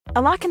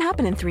A lot can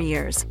happen in 3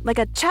 years, like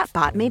a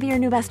chatbot may be your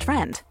new best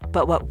friend.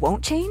 But what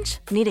won't change?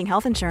 Needing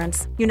health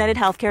insurance. United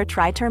Healthcare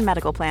Tri-Term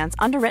Medical Plans,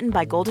 underwritten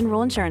by Golden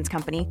Rule Insurance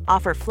Company,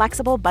 offer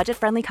flexible,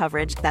 budget-friendly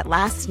coverage that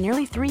lasts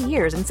nearly 3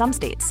 years in some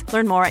states.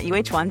 Learn more at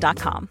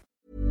uh1.com.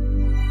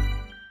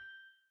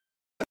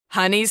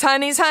 Honeys,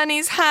 honeys,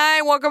 honeys,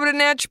 hi, welcome to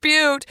Natch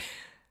Butte.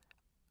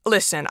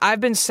 Listen,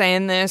 I've been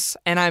saying this,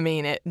 and I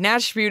mean it.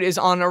 Natch Butte is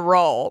on a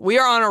roll. We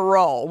are on a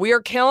roll. We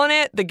are killing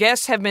it. The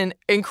guests have been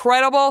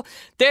incredible.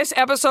 This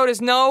episode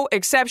is no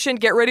exception.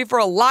 Get ready for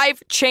a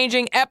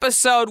life-changing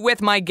episode with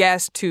my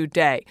guest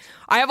today.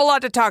 I have a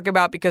lot to talk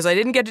about because I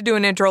didn't get to do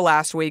an intro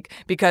last week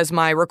because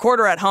my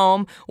recorder at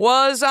home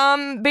was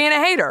being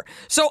a hater.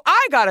 So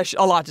I got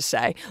a lot to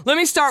say. Let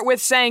me start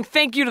with saying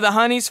thank you to the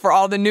honeys for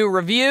all the new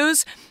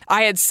reviews.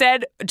 I had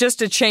said, just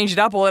to change it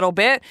up a little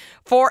bit,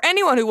 for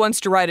anyone who wants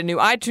to write a new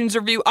iTunes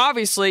review,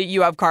 obviously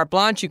you have carte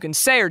blanche. You can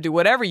say or do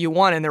whatever you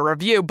want in the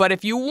review. But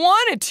if you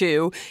wanted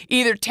to,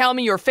 either tell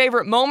me your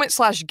favorite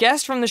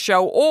moment/guest from the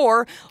show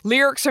or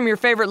lyrics from your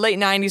favorite late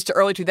 90s to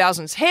early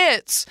 2000s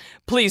hits,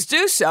 please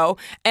do so.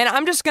 And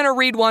I'm just going to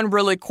read one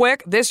really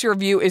quick. This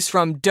review is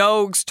from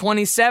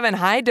Dogs27.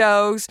 Hi,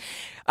 Dogs.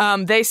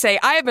 They say,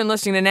 I have been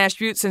listening to Natch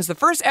Butte since the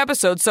first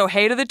episode, so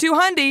hey to the two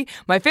hundy.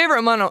 My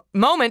favorite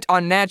moment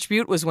on Natch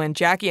Butte was when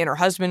Jackie and her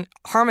husband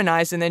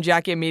harmonized, and then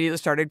Jackie immediately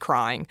started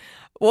crying.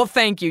 Well,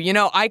 thank you. You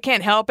know, I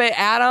can't help it,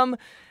 Adam.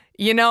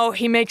 You know,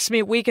 he makes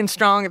me weak and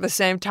strong at the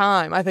same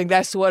time. I think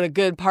that's what a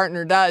good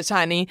partner does,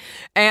 honey.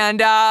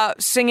 And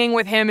singing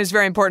with him is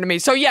very important to me.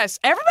 So yes,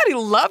 everybody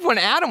loved when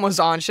Adam was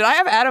on. Should I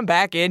have Adam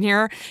back in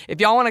here?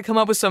 If y'all want to come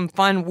up with some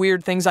fun,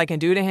 weird things I can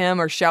do to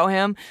him or show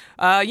him,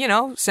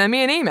 send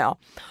me an email.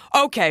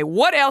 Okay,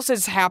 what else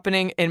is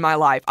happening in my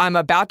life? I'm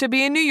about to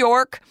be in New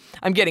York.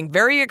 I'm getting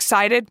very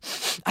excited.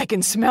 I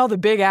can smell the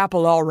Big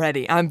Apple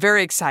already. I'm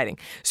very exciting.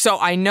 So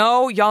I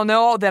know, y'all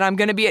know that I'm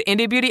going to be at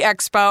Indie Beauty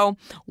Expo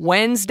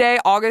Wednesday,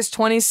 August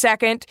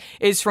 22nd.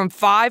 It's from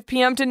 5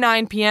 p.m. to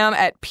 9 p.m.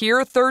 at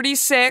Pier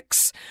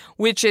 36,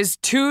 which is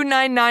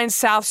 299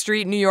 South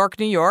Street, New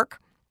York, New York.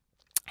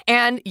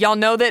 And y'all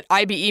know that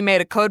IBE made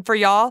a code for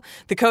y'all.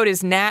 The code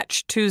is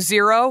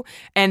NATCH20,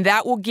 and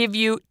that will give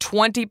you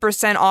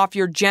 20% off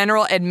your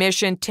general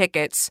admission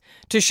tickets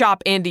to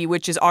Shop Indie,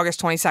 which is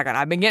August 22nd.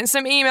 I've been getting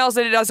some emails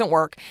that it doesn't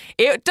work.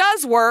 It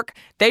does work.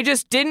 They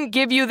just didn't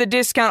give you the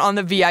discount on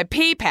the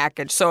VIP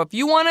package. So if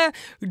you want to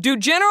do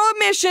general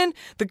admission,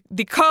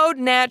 the code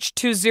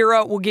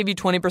NATCH20 will give you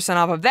 20%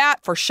 off of that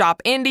for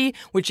Shop Indie,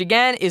 which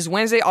again is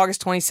Wednesday,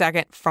 August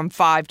 22nd from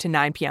 5 to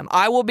 9 p.m.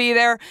 I will be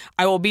there.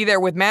 I will be there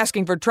with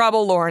Masking for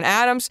Trouble, Lauren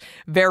Adams.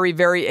 Very,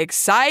 very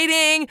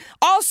exciting.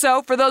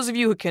 Also, for those of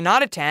you who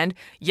cannot attend,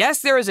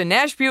 yes, there is a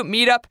Natch Butte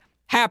meetup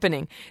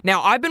happening.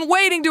 Now, I've been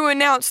waiting to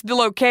announce the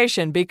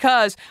location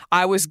because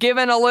I was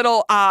given a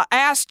little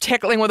ass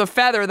tickling with a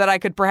feather that I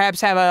could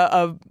perhaps have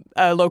a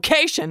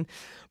location.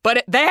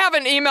 But they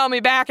haven't emailed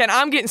me back, and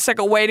I'm getting sick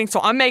of waiting,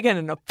 so I'm making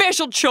an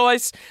official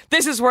choice.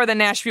 This is where the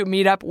Natch Butte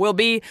meetup will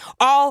be.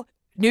 All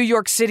New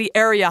York City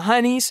area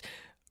honeys,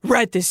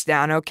 write this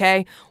down,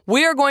 okay?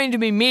 We are going to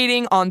be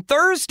meeting on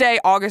Thursday,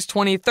 August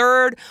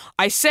 23rd.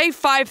 I say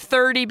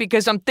 5:30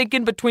 because I'm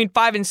thinking between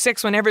 5 and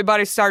 6 when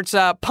everybody starts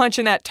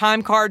punching that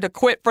time card to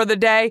quit for the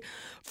day.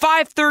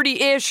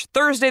 5:30-ish,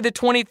 Thursday the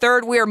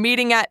 23rd, we are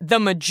meeting at the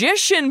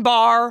Magician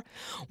Bar,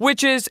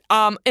 which is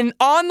on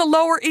the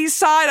Lower East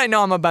Side. I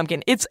know I'm a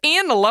bumpkin. It's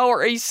in the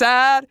Lower East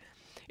Side.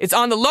 It's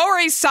on the Lower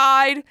East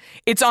Side.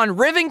 It's on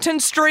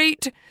Rivington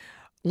Street,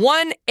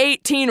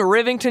 118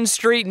 Rivington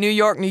Street, New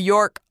York, New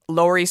York.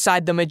 Lower East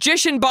Side, the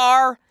Magician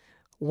Bar,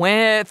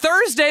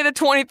 Thursday the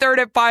 23rd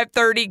at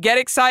 5:30. Get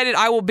excited.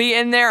 I will be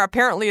in there.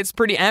 Apparently it's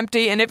pretty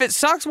empty, and if it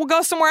sucks, we'll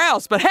go somewhere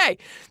else. But hey,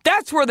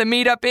 that's where the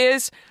meetup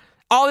is.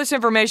 All this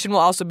information will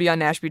also be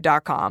on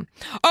NashButte.com.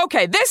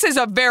 Okay, this is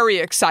a very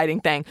exciting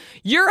thing.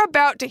 You're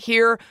about to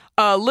hear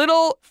a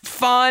little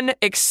fun,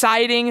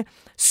 exciting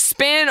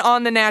spin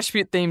on the Natch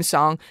Butte theme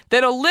song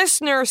that a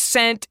listener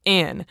sent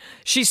in.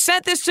 She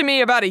sent this to me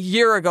about a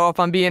year ago, if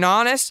I'm being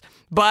honest,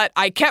 but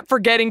I kept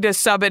forgetting to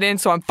sub it in,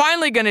 so I'm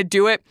finally going to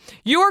do it.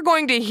 You are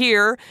going to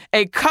hear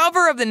a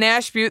cover of the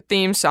Natch Butte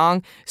theme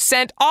song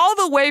sent all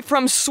the way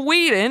from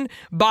Sweden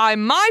by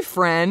my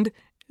friend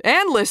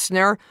and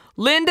listener,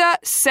 Linda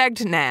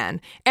Segnan,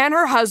 and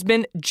her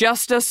husband,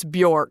 Justus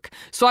Bjork.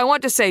 So I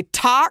want to say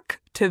tack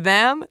to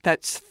them.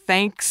 That's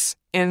thanks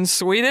in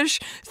Swedish.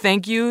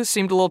 Thank you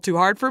seemed a little too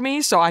hard for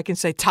me, so I can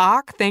say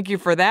tack. Thank you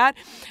for that.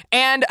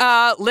 And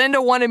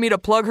Linda wanted me to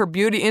plug her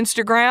beauty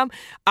Instagram.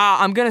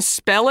 I'm going to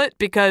spell it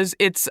because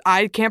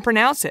I can't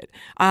pronounce it.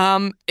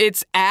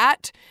 It's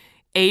at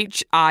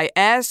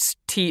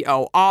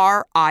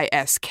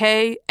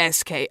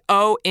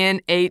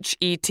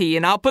HISTORISKSKONHET.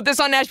 And I'll put this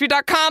on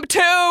NashButte.com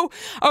too.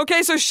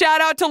 Okay, so shout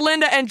out to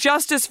Linda and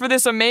Justice for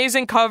this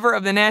amazing cover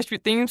of the Natch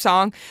Butte theme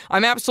song.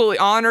 I'm absolutely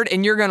honored,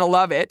 and you're going to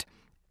love it.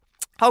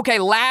 Okay,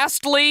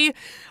 lastly,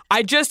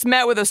 I just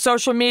met with a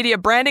social media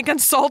branding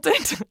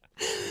consultant.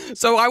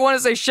 So I want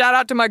to say shout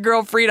out to my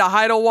girl Frida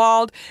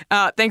Heidelwald.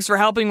 Thanks for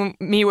helping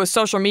me with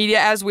social media.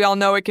 As we all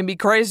know, it can be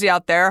crazy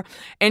out there.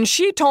 And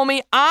she told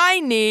me I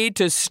need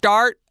to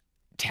start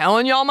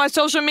telling y'all my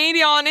social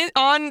media on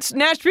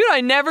Natch Beaut.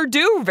 I never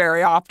do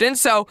very often.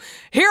 So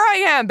here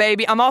I am,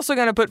 baby. I'm also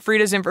going to put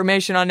Frida's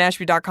information on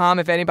NatchBeaut.com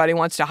if anybody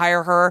wants to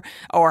hire her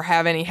or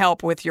have any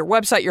help with your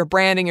website, your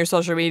branding, your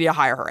social media,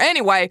 hire her.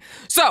 Anyway,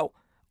 so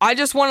I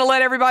just want to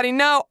let everybody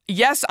know,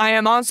 yes, I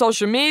am on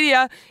social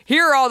media.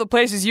 Here are all the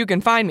places you can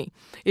find me.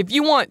 If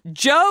you want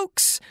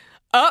jokes,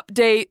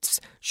 updates,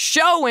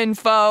 show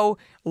info,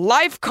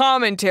 life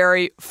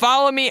commentary,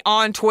 follow me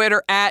on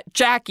Twitter at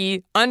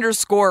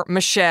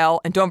Jackie_Michelle.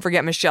 And don't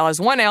forget Michelle has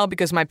one L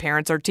because my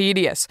parents are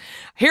tedious.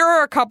 Here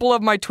are a couple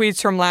of my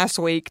tweets from last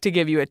week to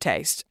give you a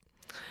taste.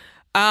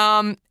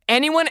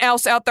 Anyone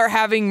else out there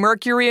having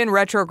Mercury in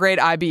retrograde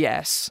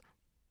IBS?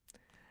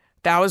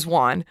 That was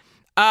one.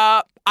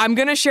 I'm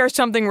going to share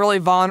something really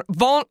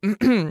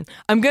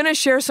I'm going to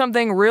share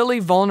something really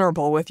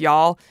vulnerable with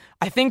y'all.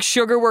 I think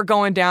Sugar We're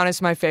Going Down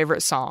is my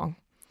favorite song.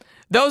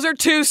 Those are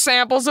two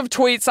samples of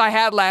tweets I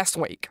had last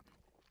week.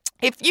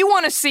 If you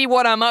want to see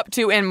what I'm up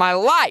to in my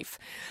life,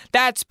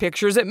 that's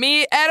pictures of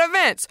me at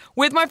events,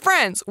 with my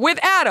friends, with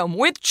Adam,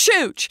 with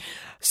Chooch.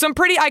 Some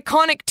pretty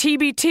iconic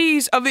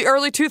TBTs of the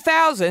early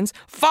 2000s.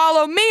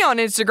 Follow me on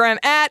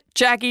Instagram at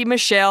Jackie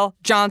Michelle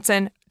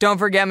Johnson. Don't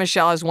forget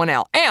Michelle has one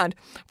L. And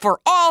for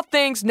all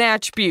things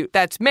Natch Beaut,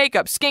 that's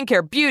makeup,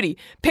 skincare, beauty,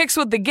 pics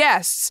with the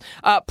guests,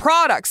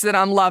 products that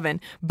I'm loving,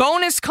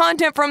 bonus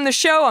content from the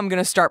show I'm going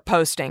to start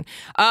posting,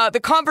 the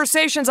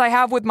conversations I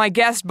have with my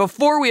guests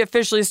before we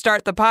officially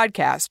start the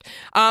podcast.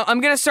 I'm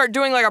going to start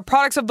doing like a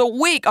products of the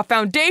week, a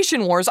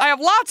foundation wars. I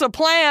have lots of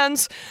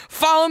plans.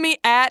 Follow me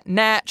at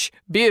Natch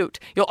Beaut.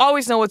 You'll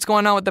always know what's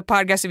going on with the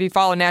podcast if you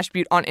follow Natch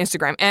Beaut on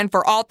Instagram. And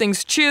for all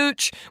things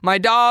Chooch, my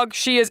dog,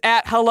 she is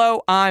at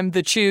Hello, I'm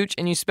the Chooch,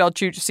 and you spell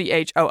Chooch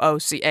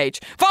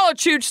Chooch. Follow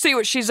Chooch, see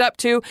what she's up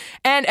to.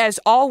 And as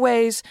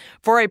always,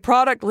 for a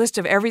product list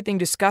of everything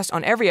discussed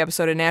on every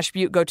episode of Natch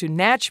Beaut, go to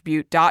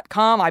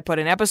NatchBeaut.com. I put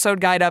an episode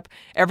guide up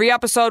every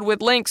episode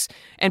with links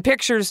and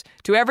pictures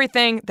to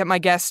everything that my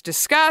guests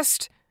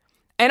discussed.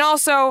 And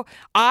also,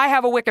 I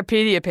have a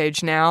Wikipedia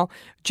page now,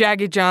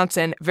 Jackie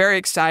Johnson, very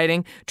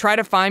exciting. Try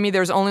to find me.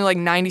 There's only like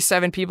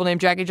 97 people named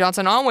Jackie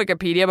Johnson on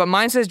Wikipedia, but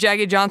mine says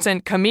Jackie Johnson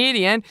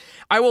comedian.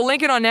 I will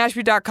link it on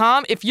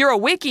NatchBeaut.com. If you're a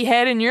wiki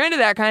head and you're into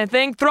that kind of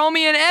thing, throw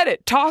me an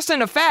edit, toss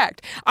in a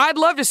fact. I'd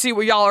love to see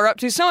what y'all are up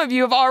to. Some of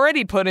you have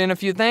already put in a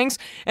few things,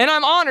 and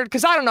I'm honored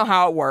because I don't know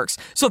how it works.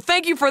 So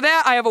thank you for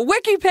that. I have a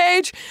wiki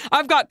page.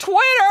 I've got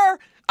Twitter.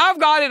 I've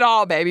got it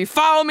all, baby.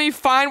 Follow me,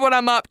 find what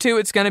I'm up to.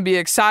 It's going to be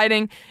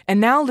exciting. And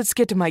now let's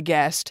get to my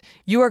guest.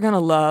 You are going to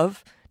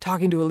love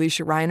talking to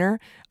Alysia Reiner.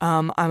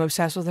 I'm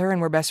obsessed with her, and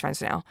we're best friends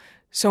now.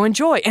 So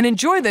enjoy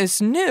this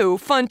new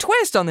fun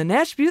twist on the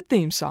Natch Beaut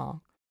theme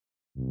song.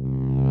 You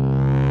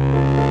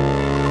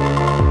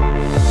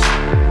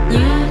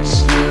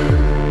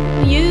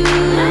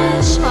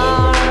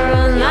are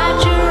a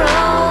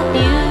natural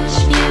beauty.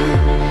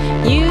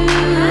 You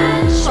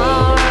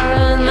are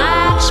a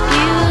Natch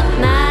Beaut,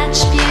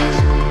 Natch Beaut,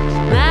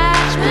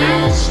 Natch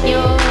Beaut. You're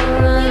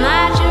a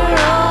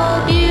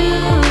natural beauty.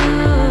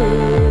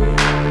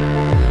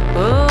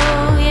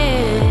 Oh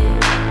yeah.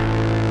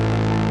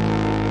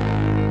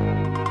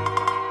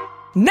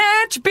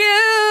 Natch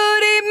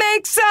Beauty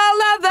makes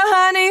all of the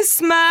honey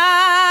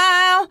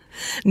smile.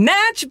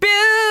 Natch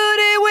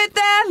Beauty with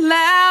that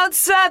loud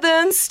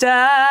southern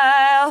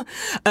style.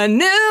 A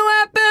new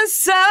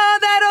episode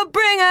that'll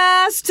bring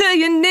us to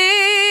your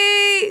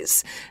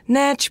knees.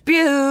 Natch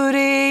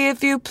Beauty,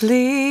 if you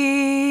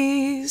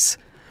please.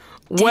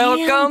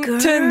 Welcome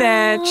to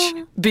Natch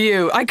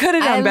Beaut. I could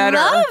have done better.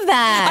 I love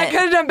that. I could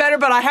have done better,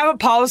 but I have a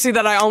policy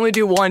that I only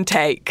do one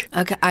take.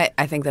 Okay, I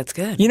think that's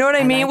good. You know what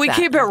I mean? like We that.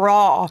 keep it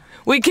raw.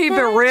 We keep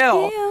it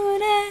real.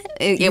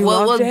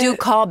 We'll loved do it?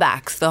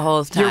 callbacks the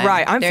whole time. You're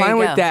right. I'm There fine you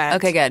with go. that.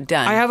 Okay, good.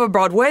 Done. I have a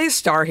Broadway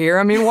star here.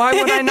 I mean, why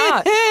would I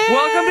not?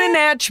 Welcome to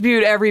Natch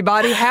Beaut,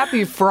 everybody.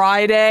 Happy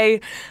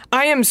Friday.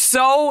 I am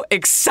so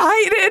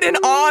excited and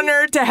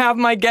honored to have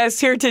my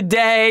guest here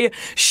today.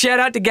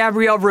 Shout out to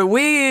Gabrielle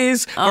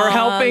Ruiz for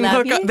helping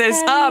hook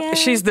this up.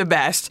 She's the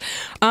best.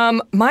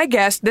 My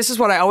guest, this is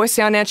what I always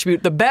say on Natch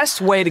Beaut, the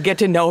best way to get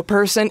to know a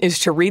person is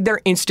to read their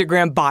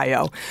Instagram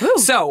bio. Ooh.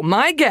 So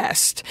my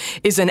guest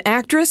is an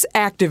actress,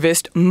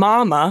 activist,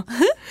 mama,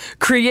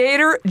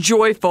 creator,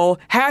 joyful,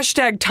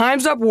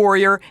 #Time's Up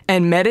Warrior,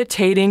 and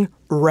meditating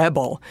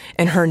rebel.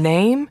 And her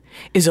name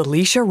is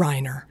Alysia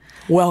Reiner.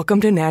 Welcome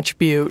to Natch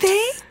Beaut.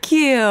 Thank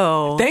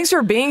you. Thanks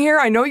for being here.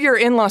 I know you're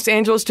in Los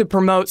Angeles to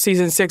promote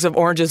season 6 of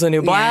Orange is the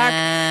New Black,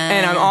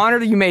 and I'm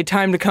honored you made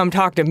time to come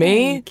talk to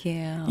me. Thank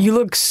you. You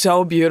look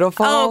so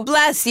beautiful. Oh,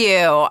 bless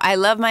you. I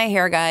love my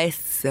hair guy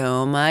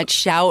so much.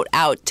 Shout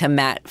out to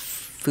Matt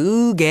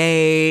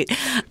Fugate.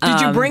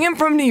 Did you bring him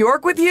from New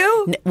York with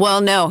you?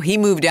 Well, no, he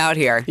moved out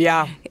here.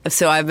 Yeah.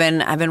 So I've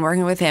been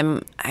working with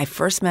him. I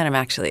first met him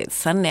actually at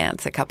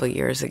Sundance a couple of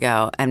years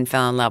ago and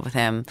fell in love with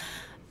him.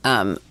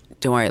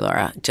 Don't worry,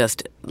 Laura.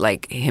 Just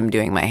like him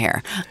doing my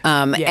hair.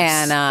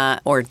 And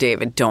or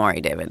David. Don't worry,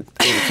 David.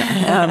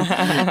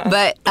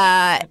 But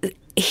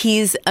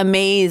he's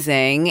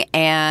amazing,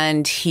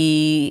 and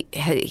he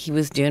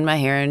was doing my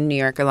hair in New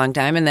York a long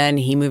time, and then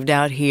he moved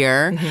out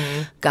here.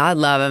 God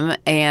love him.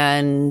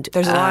 And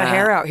there's a lot of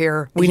hair out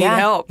here. We need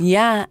help.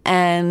 Yeah,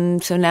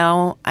 and so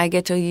now I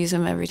get to use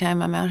him every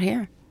time I'm out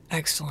here.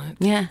 Excellent.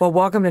 Yeah. Well,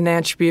 welcome to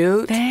Natch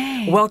Butte.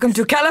 Thanks. Welcome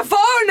to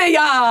California.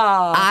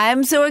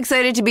 I'm so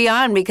excited to be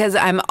on because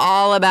I'm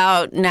all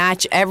about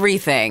Natch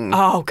everything.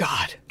 Oh,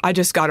 God. I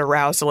just got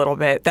aroused a little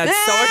bit. That's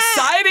so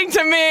exciting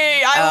to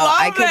me. I love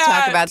I could that.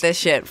 talk about this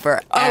shit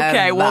forever.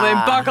 Okay, well then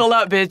buckle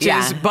up, bitches.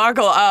 Yeah.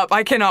 Buckle up.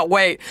 I cannot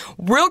wait.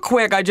 Real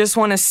quick, I just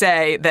want to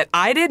say that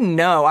I didn't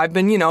know. I've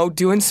been,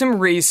 doing some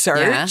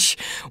research.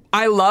 Yeah.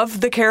 I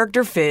love the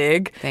character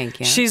Fig.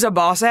 Thank you. She's a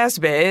boss-ass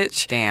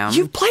bitch. Damn.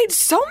 You've played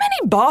so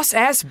many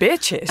boss-ass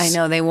bitches. I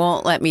know. They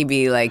won't let me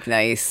be like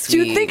nice, sweet.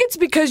 Do you think it's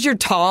because you're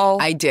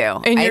tall? I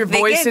do. And your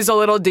voice is a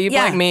little deep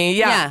like me?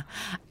 Yeah.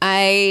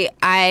 I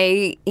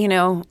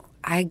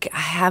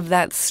have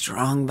that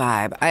strong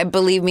vibe.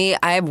 Believe me,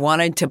 I've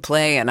wanted to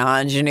play an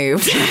ingenue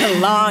for a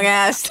long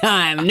ass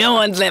time. No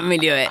one's let me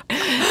do it.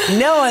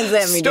 No one's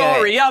let me do it.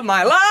 Story of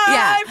my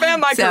life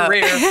and my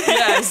career.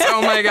 Yes.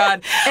 Oh my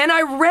God. And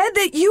I read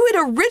that you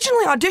had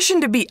originally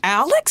auditioned to be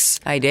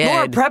Alex. I did.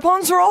 Laura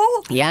Prepon's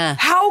role. Yeah.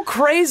 How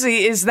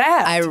crazy is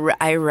that?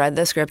 I read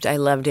the script. I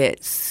loved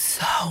it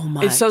so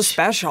much. It's so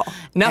special.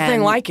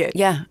 Nothing like it.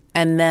 Yeah.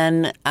 And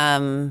then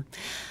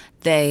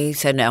they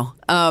said no,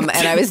 and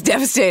I was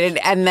devastated.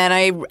 And then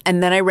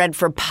I read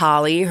for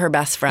Polly, her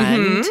best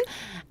friend,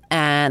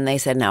 and they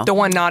said no. The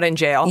one not in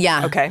jail.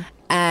 Yeah. Okay.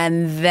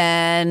 And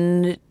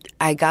then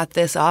I got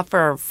this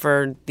offer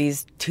for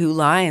these 2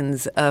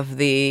 lines of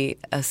the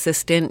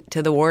assistant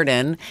to the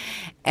warden,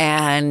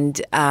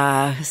 and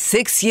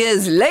 6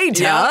 years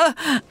later,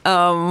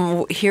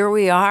 here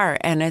we are,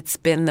 and it's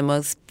been the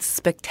most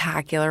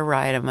spectacular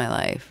ride of my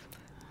life.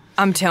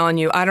 I'm telling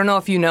you, I don't know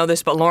if you know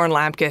this, but Lauren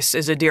Lapkus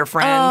is a dear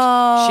friend.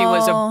 Oh. She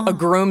was a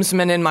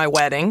groomsman in my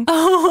wedding.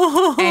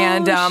 Oh,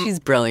 and she's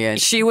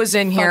brilliant. She was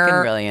in here.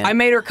 Fucking brilliant. I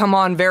made her come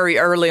on very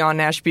early on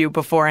Natch Butte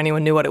before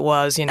anyone knew what it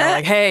was,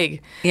 like,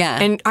 hey.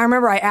 Yeah. And I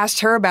remember I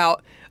asked her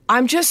about,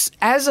 I'm just,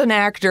 as an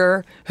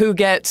actor who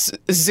gets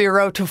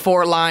 0 to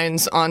 4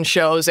 lines on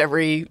shows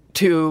every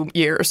 2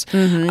 years,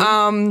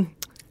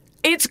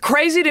 it's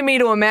crazy to me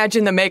to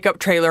imagine the makeup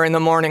trailer in the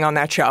morning on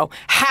that show.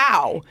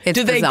 How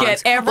do they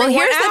get everyone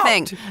Well, here's out? the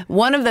thing.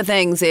 One of the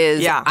things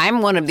is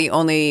I'm one of the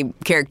only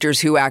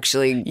characters who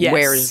actually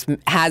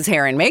has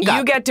hair and makeup.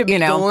 You get to be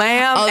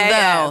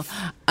glam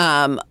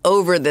Although,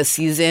 over the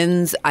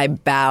seasons, I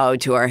bow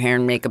to our hair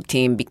and makeup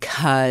team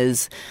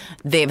because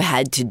they've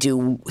had to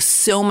do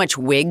so much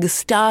wig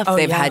stuff.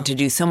 They've had to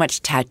do so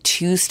much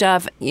tattoo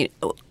stuff.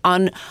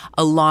 On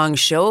a long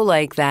show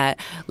like that,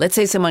 let's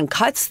say someone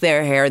cuts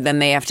their hair, then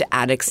they have to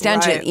add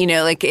extension.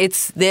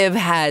 Right. They've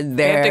had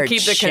their they have to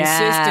keep the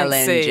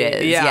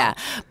consistency. Yeah.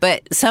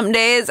 But some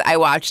days I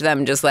watch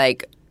them just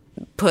like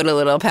put a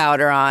little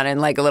powder on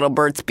and like a little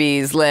Burt's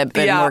Bees lip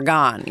and we're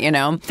gone,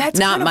 That's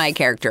not my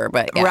character,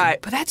 but yeah.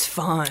 Right, but that's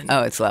fun.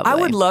 Oh, it's lovely. I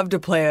would love to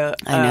play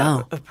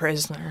a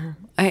prisoner.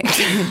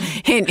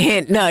 Hint,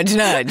 hint, nudge,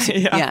 nudge.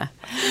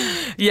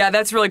 Yeah,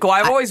 that's really cool.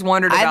 I've always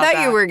wondered about that. I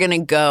thought you were going to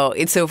go,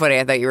 it's so funny,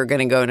 I thought you were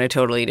going to go in a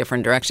totally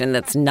different direction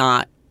that's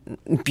not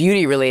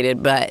beauty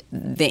related, but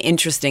the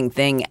interesting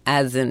thing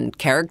as a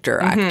character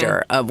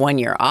actor of when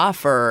you're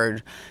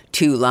offered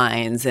 2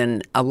 lines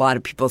and a lot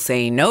of people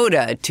say no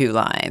to 2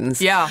 lines.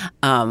 Yeah.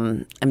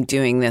 I'm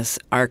doing this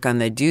arc on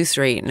the Deuce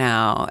right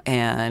now,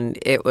 and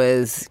it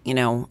was,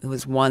 it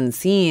was one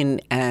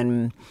scene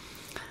and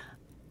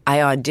I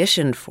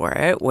auditioned for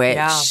it,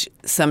 which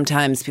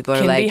sometimes people are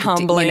can like, be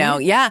humbling.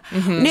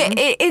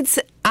 It's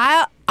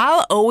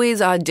I'll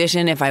always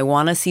audition if I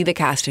want to see the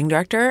casting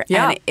director,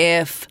 and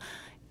if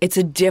it's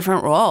a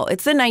different role.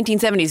 It's the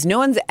 1970s. No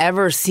one's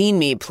ever seen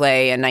me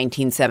play a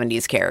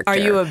 1970s character. Are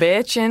you a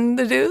bitch in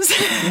the Deuce?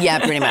 Yeah,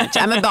 pretty much.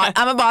 I'm a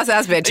boss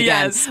ass bitch again.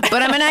 Yes.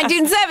 But I'm a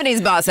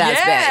 1970s boss ass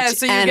bitch. Yeah,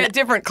 so you get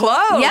different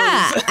clothes.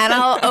 Yeah, and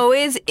I'll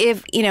always,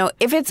 if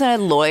it's a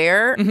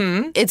lawyer,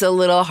 it's a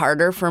little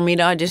harder for me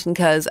to audition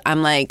because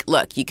I'm like,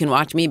 look, you can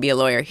watch me be a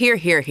lawyer here,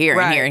 and here,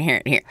 and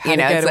here, and here. How to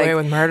get away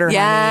with murder,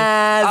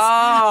 yes.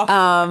 honey.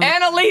 Oh,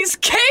 Annalise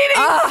Keating,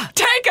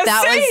 take a seat.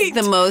 That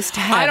was the most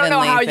heavenly I don't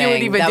know how thing. you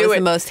would even that do was it.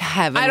 the most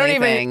heavenly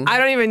thing. I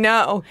don't even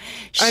know.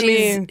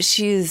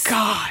 She's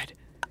God.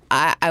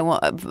 I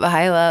want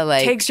Viola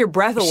takes your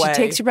breath away. She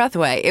takes your breath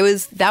away.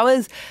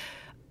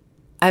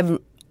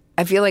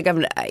 I feel like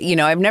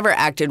I've never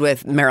acted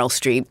with Meryl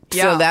Streep,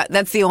 so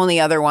that's the only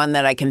other one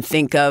that I can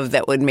think of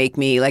that would make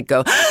me like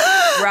go.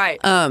 Right.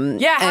 How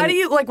do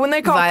you, like, when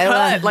they call Viola,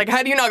 cut, like,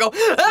 how do you not go,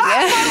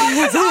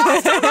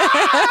 awesome!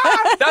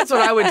 That's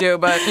what I would do,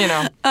 but,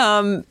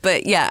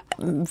 But, yeah,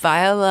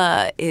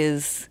 Viola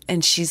is,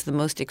 and she's the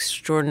most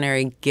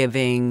extraordinary,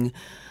 giving,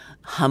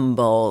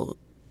 humble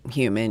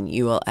human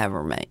you will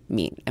ever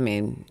meet. I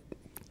mean,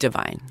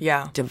 divine.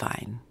 Yeah.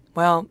 Divine.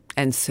 Well,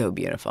 and so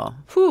beautiful.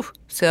 Whew,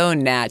 so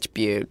Natch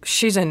Butte.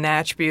 She's a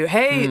Natch Butte.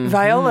 Hey,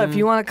 Viola, if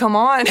you want to come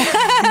on,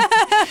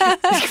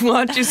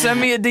 why don't you send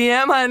me a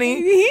DM,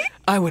 honey?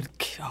 I would.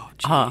 Oh,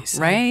 jeez.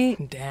 Right?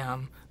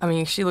 Damn. I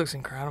mean, she looks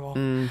incredible.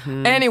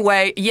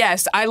 Anyway,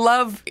 yes, I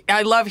love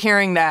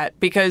hearing that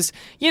because,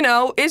 you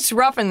know, it's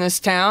rough in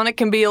this town. It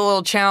can be a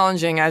little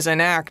challenging as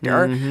an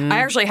actor. I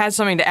actually had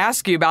something to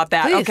ask you about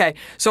that. Please. Okay,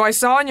 so I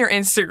saw on your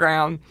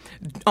Instagram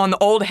on the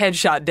old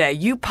headshot day,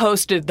 you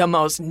posted the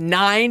most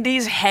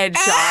 90s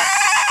headshot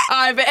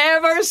I've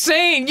ever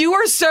seen. You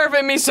were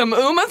serving me some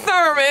Uma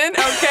Thurman,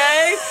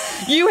 okay?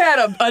 You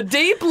had a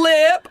deep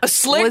lip, a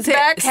slick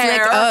back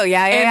hair. Oh,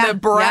 yeah. And the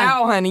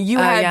brow, honey. You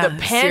had the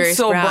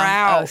pencil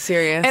brow. Oh,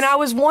 serious. And I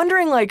was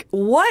wondering, like,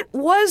 what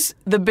was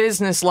the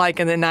business like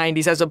in the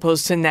 90s as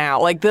opposed to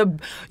now? Like,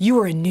 you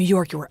were in New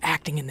York, you were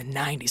acting in the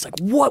 90s. Like,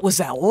 what was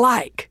that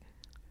like?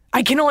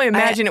 I can only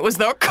imagine it was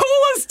the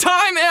coolest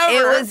time ever.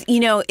 It was,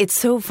 you know, it's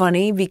so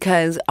funny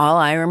because all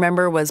I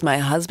remember was my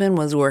husband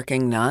was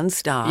working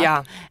nonstop.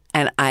 Yeah.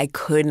 And I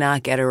could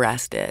not get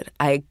arrested.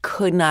 I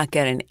could not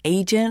get an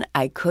agent.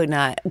 I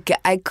couldn't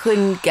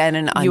get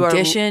an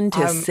audition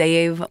to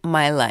save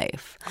my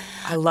life.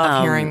 I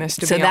love hearing this,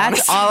 to be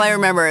honest. So that's all I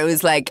remember. It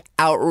was like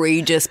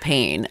outrageous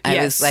pain.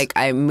 I was like,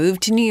 I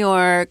moved to New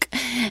York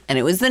and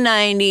it was the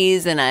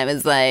 90s and I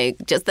was like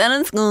just out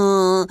of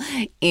school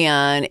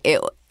and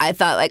I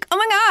thought like, oh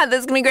my God, this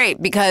is gonna be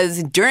great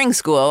because during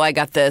school I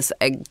got this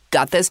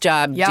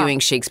job doing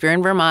Shakespeare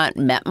in Vermont,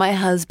 met my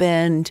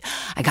husband,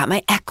 I got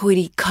my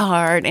equity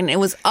card, and it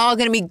was all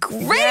gonna be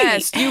great.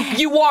 Yes,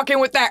 you walk in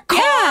with that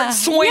card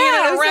swinging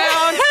it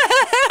around.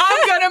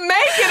 I'm gonna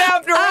make it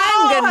after all,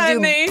 I'm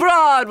gonna do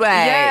Broadway.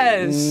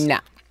 Yes. No,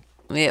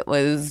 it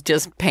was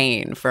just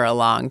pain for a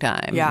long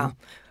time. Yeah.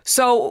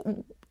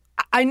 So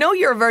I know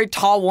you're a very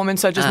tall woman,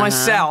 such as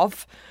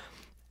myself.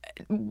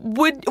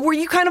 Were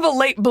you kind of a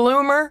late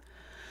bloomer,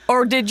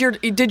 or did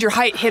your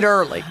height hit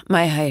early?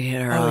 My height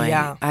hit early. Oh,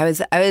 yeah. I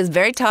was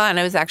very tall, and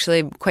I was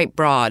actually quite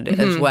broad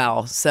as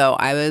well. So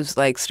I was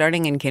like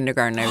starting in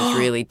kindergarten. I was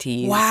really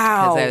teased.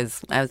 Wow.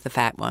 Because I was the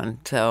fat one.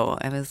 So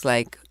I was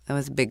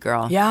a big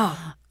girl. Yeah.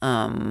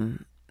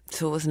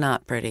 So it was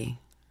not pretty.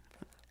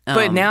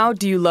 But now,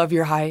 do you love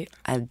your height?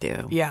 I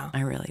do. Yeah.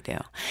 I really do.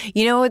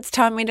 You know what's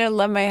taught me to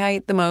love my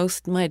height the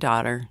most? My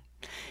daughter.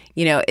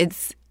 You know,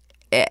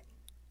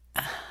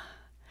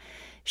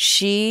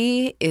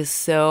 she has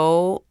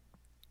so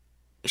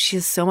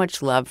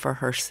much love for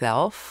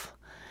herself,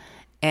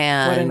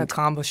 and What an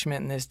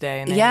accomplishment in this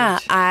day and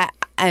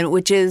age.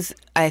 Which is,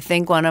 I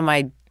think, one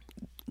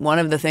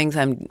of the things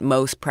I'm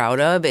most proud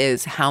of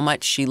is how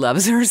much she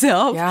loves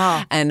herself,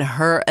 and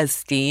her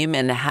esteem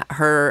and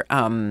her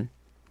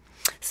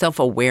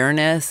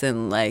self-awareness,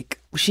 and like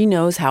she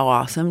knows how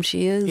awesome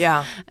she is.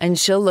 Yeah, and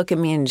she'll look at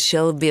me and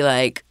she'll be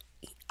like,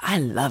 I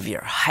love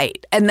your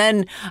height. And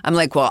then I'm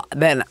like, well,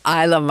 then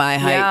I love my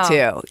height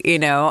too. You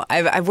know,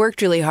 I've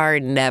worked really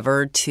hard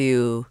never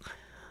to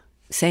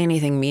say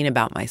anything mean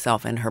about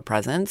myself in her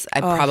presence.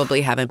 I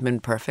probably haven't been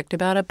perfect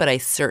about it, but I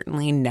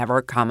certainly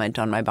never comment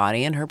on my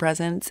body in her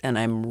presence. And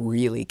I'm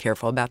really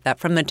careful about that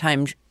from the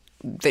time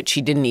that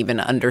she didn't even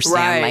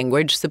understand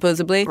language,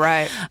 supposedly.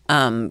 Right.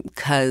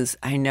 Because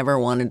I never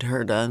wanted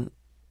her to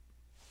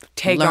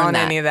take on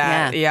any of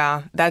that.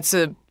 Yeah. That's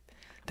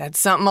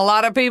something a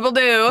lot of people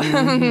do.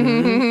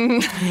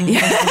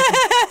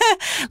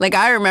 Like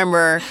I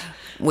remember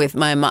with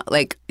my mom,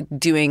 like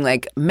doing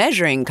like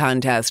measuring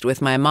contest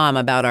with my mom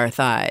about our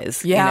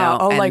thighs. Yeah. You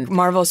know? Like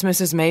Marvelous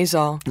Mrs.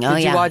 Maisel.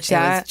 Did you watch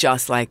that? It was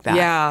just like that.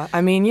 Yeah.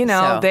 I mean, you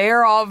know,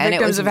 they're all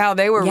victims of how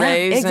they were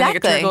raised. Exactly. And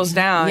it trickles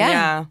down.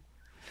 Yeah.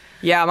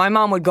 Yeah, my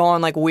mom would go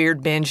on like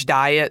weird binge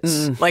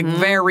diets, like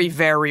very,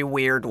 very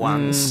weird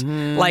ones.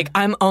 Like,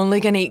 I'm only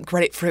going to eat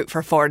grapefruit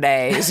for 4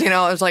 days. You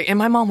know, it was like, and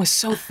my mom was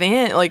so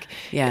thin. Like,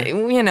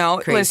 you know,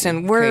 Crazy.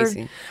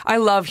 listen, I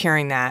love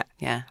hearing that.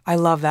 Yeah. I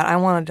love that. I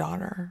want a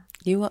daughter.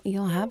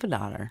 You'll have a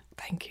daughter.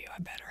 Thank you.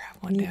 I better have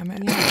one, damn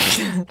it.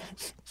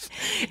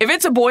 If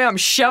it's a boy, I'm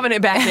shoving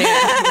it back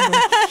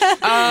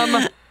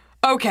in.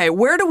 Okay,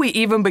 where do we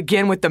even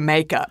begin with the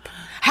makeup?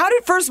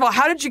 First of all,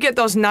 how did you get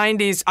those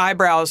 90s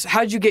eyebrows? How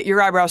did you get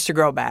your eyebrows to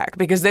grow back?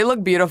 Because they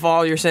look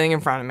beautiful. You're sitting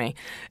in front of me.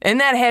 In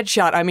that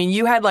headshot, I mean,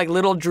 you had like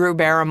little Drew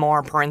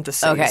Barrymore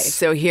parentheses. Okay,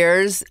 so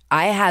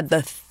I had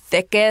the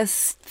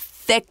thickest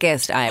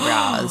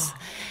eyebrows.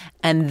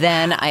 And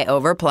then I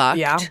overplucked.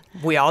 Yeah,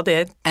 we all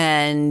did.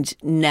 And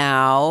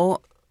now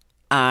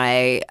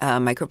I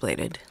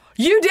microbladed.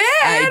 You did?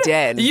 I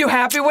did. You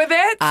happy with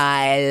it?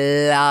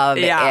 I love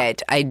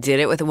it. I did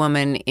it with a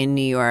woman in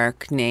New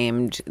York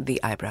named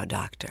the Eyebrow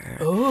Doctor.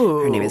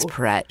 Ooh. Her name is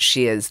Perrette.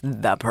 She is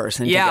the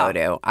person to go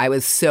to. I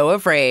was so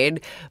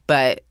afraid,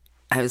 but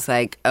I was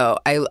like,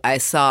 I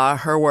saw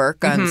her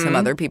work on some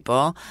other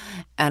people,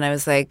 and I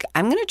was like,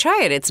 I'm going to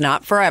try it. It's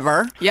not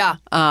forever. Yeah.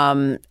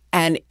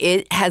 And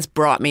it has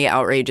brought me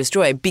outrageous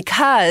joy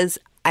because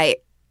I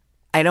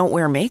don't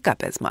wear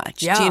makeup as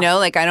much. Yeah. Do you know?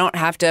 Like I don't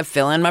have to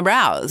fill in my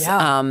brows.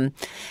 Yeah.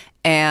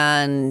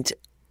 And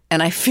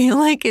I feel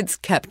like it's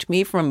kept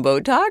me from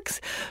Botox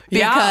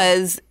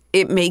because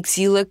it makes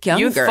you look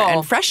younger Youthful.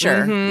 and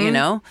fresher, you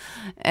know?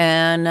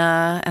 And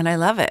I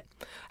love it.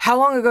 How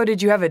long ago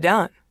did you have it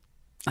done?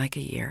 Like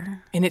a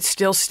year. And it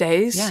still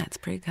stays? Yeah, it's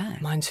pretty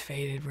good. Mine's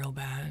faded real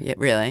bad. Yeah,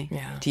 really?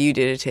 Yeah. Do you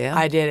did it too?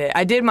 I did it.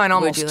 I did mine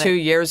almost 2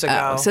 years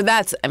ago. Oh, so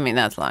that's a long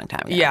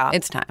time ago. Yeah.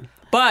 It's time.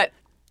 But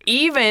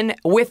even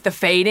with the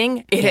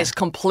fading, it has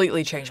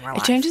completely changed my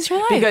life. It changes your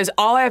life. Because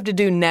all I have to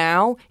do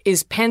now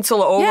is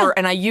pencil over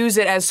and I use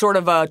it as sort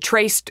of a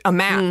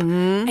map.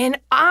 And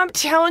I'm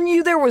telling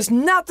you, there was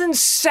nothing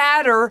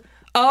sadder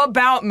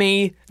about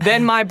me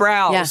than my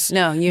brows. Yeah,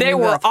 no, you they and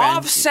me were both, friend.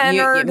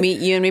 off-centered.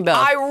 You and me both.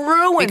 I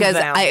ruined because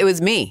them. it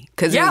was me.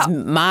 Because it was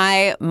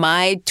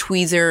my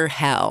tweezer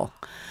hell.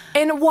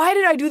 And why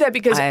did I do that?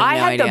 Because I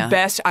had the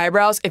best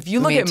eyebrows. If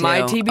you look at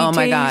my TBTs, oh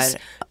my God.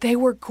 they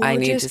were gorgeous. I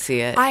need to see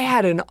it. I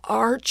had an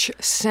arch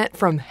sent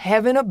from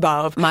heaven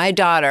above. My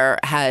daughter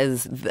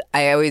has,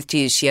 I always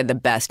tease, she had the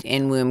best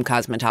in-womb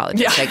cosmetologist.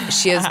 Yeah. Like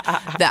she has,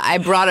 I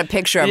brought a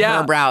picture of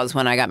her brows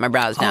when I got my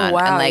brows done. Oh,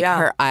 wow, and like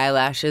her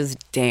eyelashes,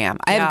 damn.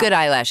 I have good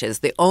eyelashes.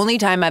 The only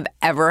time I've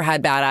ever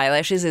had bad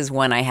eyelashes is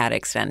when I had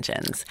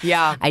extensions.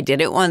 Yeah. I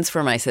did it once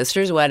for my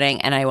sister's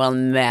wedding and I will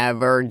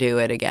never do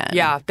it again.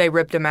 Yeah, they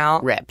ripped them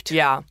out. Ripped.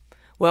 Yeah.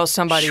 Well,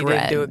 somebody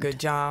Shred. did do a good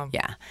job.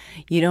 Yeah.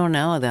 You don't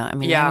know, though. I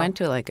mean, I went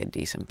to like a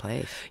decent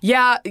place.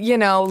 Yeah,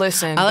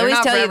 listen. I'll they're always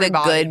not tell for you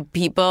everybody. the good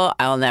people.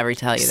 I'll never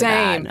tell you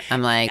Same. the bad.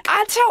 I'm like,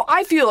 That's how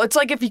I feel. It's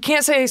like if you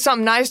can't say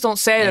something nice, don't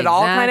say it at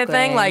all kind of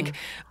thing. Exactly. Like,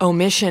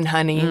 omission,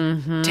 honey.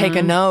 Take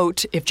a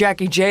note. If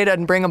Jackie J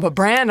doesn't bring up a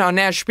brand on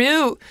Nash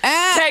Butte,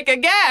 take a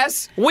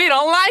guess. We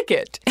don't like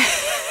it.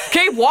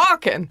 Keep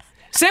walking.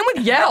 Same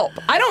with Yelp.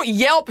 I don't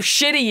Yelp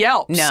shitty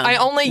Yelps. No, I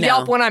only no.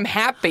 Yelp when I'm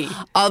happy.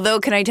 although,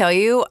 can I tell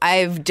you,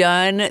 I've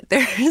done,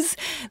 there's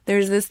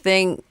this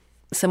thing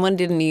someone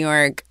did in New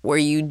York where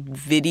you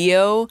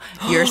video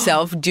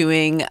yourself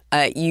doing,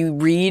 you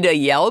read a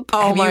Yelp.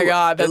 Oh my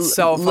God, that's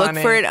so Look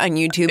funny. for it on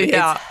YouTube.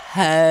 Yeah. It's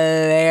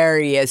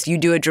hilarious. You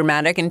do a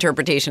dramatic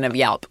interpretation of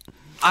Yelp.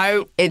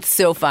 It's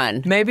so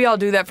fun. Maybe I'll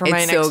do that for my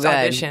It's next so good.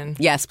 audition.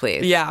 Yes,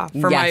 please. Yeah,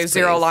 for my Yes,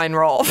 zero please. line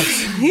role.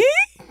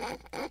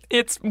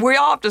 We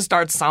all have to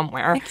start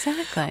somewhere.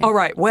 Exactly. All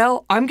right.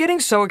 Well, I'm getting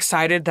so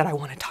excited that I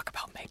want to talk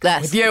about makeup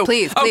Yes, with you.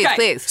 please, Okay,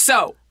 please.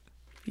 So,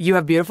 you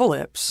have beautiful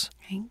lips.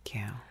 Thank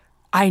you.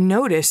 I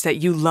noticed that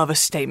you love a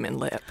statement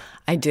lip.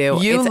 I do.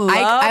 You love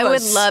I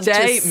would a love to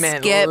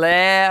statement skip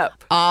lip.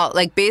 all,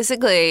 like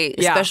basically,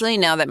 Yeah. especially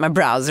now that my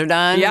brows are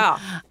done. Yeah.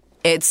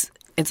 It's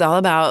all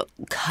about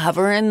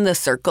covering the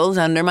circles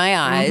under my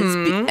eyes,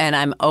 and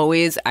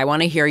I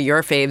want to hear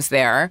your faves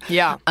there.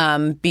 Yeah.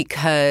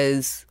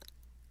 Because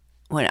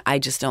when I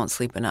just don't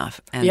sleep enough,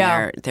 and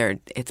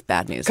it's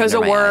bad news Because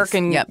under of my work eyes.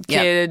 and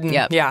kid. And,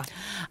 Yeah.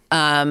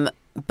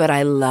 But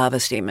I love a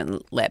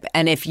statement lip.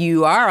 And if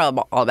you are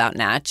all about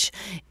Natch,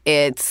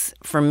 it's,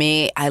 for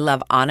me, I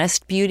love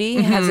Honest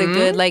Beauty. Has a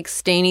good, like,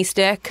 stainy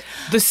stick.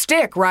 The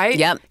stick, right?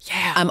 Yep.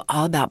 Yeah. I'm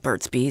all about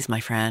Burt's Bees, my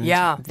friend.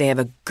 Yeah. They have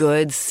a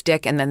good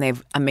stick, and then they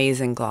have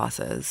amazing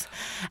glosses.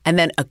 And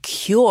then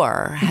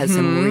Acure has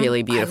some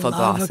really beautiful I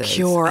love glosses.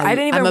 Acure. I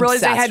didn't even I'm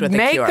realize they obsessed had with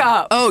Acure.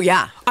 makeup. Oh,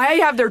 yeah. I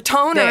have their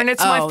toner, and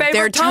it's my favorite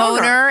their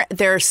toner,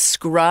 their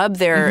scrub,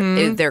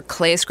 their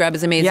clay scrub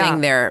is amazing. Yeah.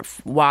 Their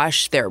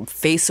wash, their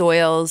face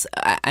oils.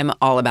 I'm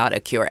all about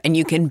Acure, and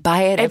you can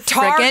buy it at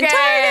frickin'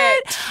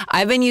 Target.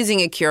 I've been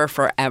using Acure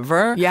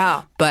forever.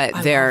 Yeah. but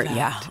I they're love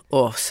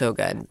that. So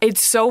good.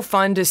 It's so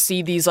fun to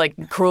see these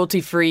like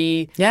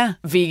cruelty-free,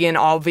 vegan,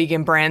 all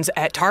vegan brands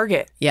at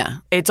Target. Yeah,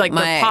 It's like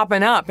they're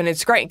popping up, and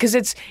it's great because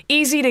it's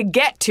easy to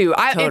get to.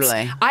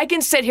 Totally. I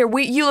can sit here.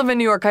 You live in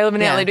New York. I live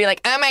in LA. Be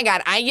like, oh my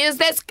God, I use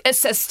this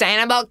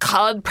sustainable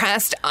cold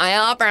pressed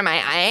oil for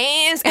my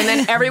eyes, and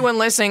then everyone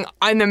listening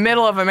in the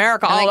middle of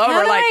America, all like, over,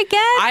 how do like, I get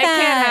I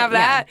that? can't have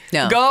that.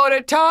 Yeah. No. Go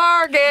to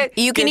Target.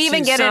 You can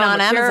even get it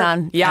on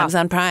Amazon. Yeah.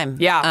 Amazon Prime.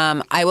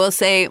 Yeah. I will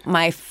say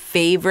my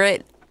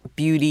favorite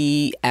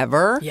beauty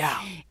ever. Yeah.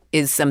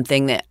 Is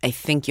something that I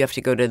think you have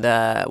to go to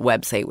the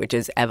website, which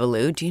is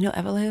Evolue. Do you know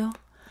Evolue?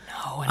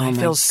 Oh, and I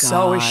feel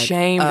so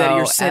ashamed that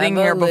you're sitting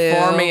here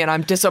before me and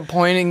I'm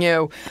disappointing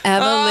you.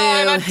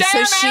 Evolue. I'm a damn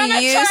amateur,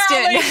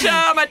 Alysia.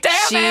 I'm a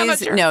damn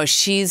amateur. No,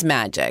 she's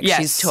magic. Yes.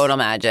 She's total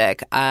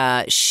magic.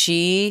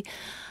 She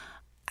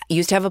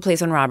used to have a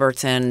place on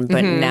Robertson,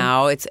 but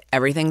now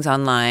everything's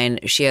online.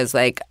 She has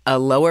like a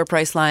lower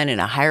price line and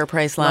a higher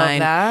price line.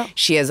 Love that.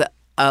 She has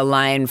a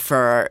line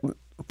for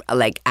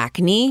like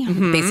acne,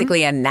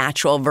 basically a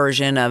natural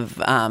version of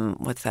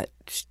what's that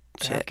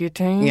shit?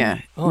 Accutane? Yeah.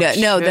 Oh, no,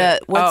 shit.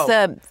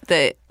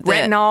 the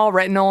Retinol,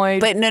 retinoid.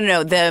 But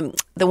no,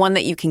 the one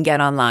that you can get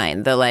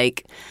online. The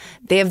like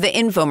they have the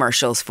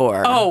infomercials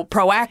for. Oh,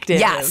 Proactive.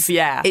 Yes.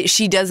 Yeah.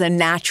 She does a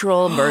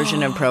natural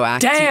version of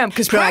Proactive. Damn,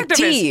 because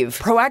Proactive.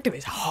 Proactive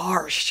is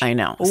harsh. I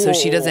know. So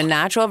she does a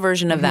natural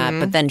version of that,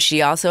 but then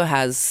she also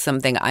has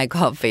something I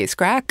call face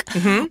crack,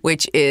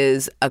 which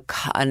is a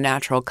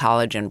natural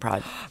collagen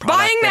product.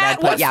 Buying that?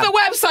 What's the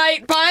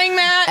website? Buying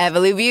that?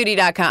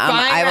 EvoluBeauty.com.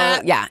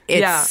 It's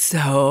Yeah.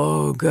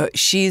 so good.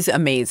 She's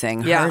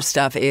amazing. Yeah. Her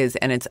stuff is,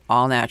 and it's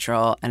all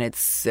natural, and it's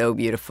so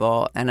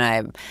beautiful.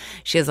 And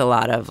she has a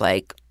lot of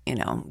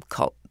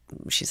cult.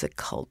 She's a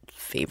cult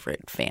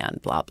favorite fan,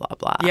 blah, blah,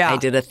 blah. Yeah. I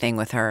did a thing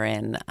with her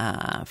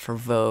for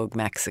Vogue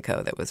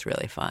Mexico that was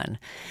really fun.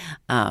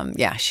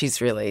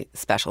 She's really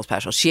special.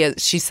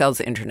 She sells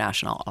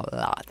international a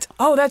lot.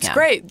 Oh, that's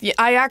great.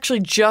 I actually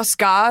just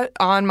got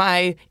on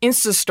my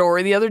Insta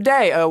story the other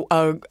day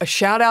a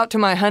shout out to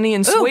my honey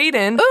in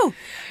Sweden. Ooh.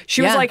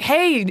 She was like,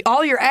 hey,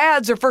 all your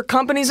ads are for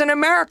companies in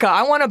America.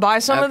 I want to buy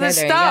some of this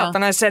stuff.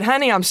 And I said,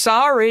 honey, I'm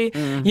sorry.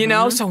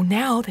 So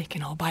now they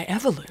can all buy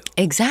Evolu.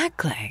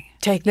 Exactly.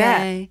 Take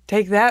that. Yay.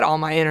 Take that, all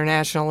my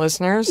international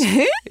listeners.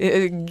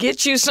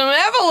 Get you some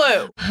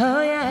Evolu.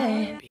 Oh,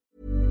 yeah.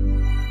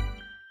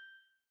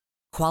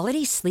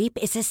 Quality sleep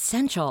is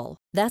essential.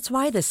 That's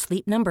why the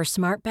Sleep Number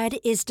Smart Bed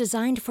is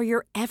designed for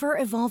your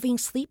ever-evolving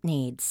sleep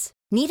needs.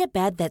 Need a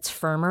bed that's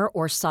firmer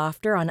or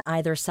softer on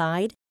either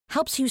side?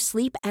 Helps you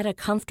sleep at a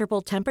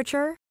comfortable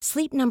temperature?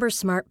 Sleep Number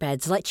Smart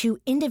Beds let you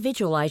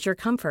individualize your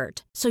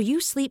comfort, so you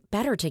sleep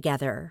better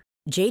together.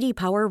 J.D.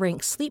 Power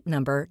ranks Sleep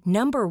Number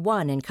number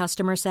 1 in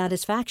customer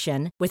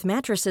satisfaction with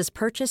mattresses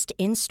purchased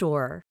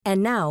in-store.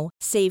 And now,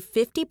 save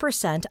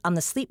 50% on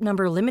the Sleep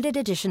Number Limited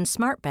Edition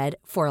Smart Bed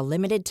for a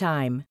limited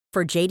time.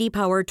 For J.D.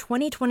 Power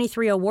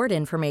 2023 award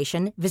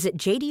information, visit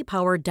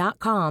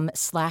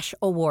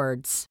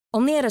jdpower.com/awards.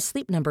 Only at a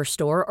Sleep Number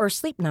store or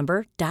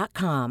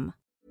sleepnumber.com.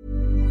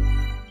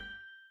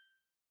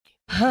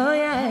 Oh,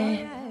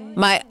 yeah.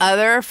 My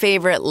other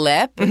favorite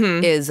lip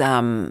is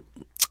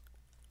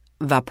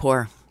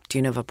Vapor. Do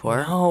you know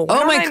Vapor? No.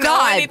 Oh my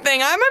God! Anything?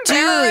 I'm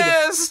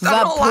embarrassed. Dude, I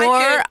Vapor. don't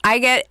like it. I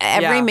get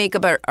every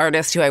makeup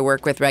artist who I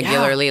work with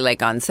regularly,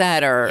 like on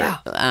set or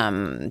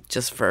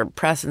just for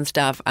press and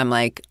stuff. I'm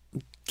like,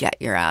 get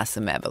your ass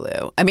some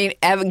Evolu. I mean,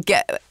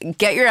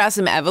 get your ass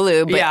some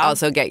Evolu, but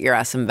also get your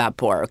ass some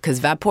Vapor, because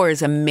Vapor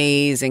is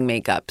amazing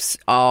makeups,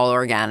 all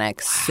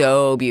organic,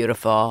 so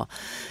beautiful.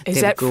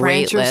 Is that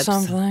great French lips.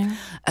 or something?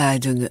 I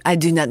do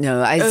not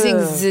know. I think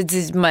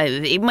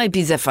it might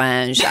be the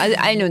French.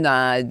 I know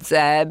not,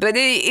 but it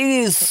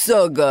is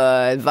so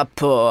good.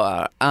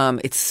 Vapor.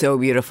 It's so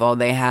beautiful.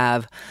 They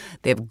have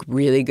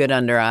really good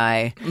under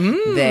eye.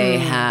 They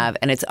have,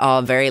 and it's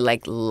all very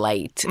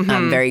light,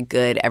 very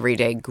good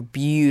everyday,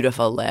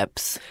 beautiful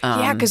lips.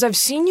 Because I've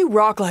seen you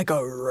rock like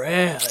a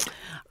red.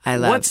 I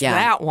love. What's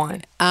that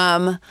one?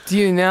 Do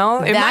you know?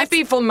 It might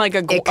be from like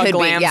a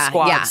glam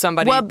squad.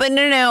 Somebody. Well, but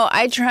no.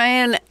 I try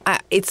and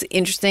it's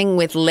interesting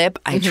with lip.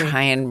 I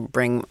try and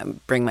bring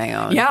my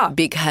own. Yeah,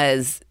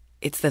 because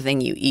it's the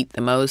thing you eat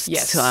the most.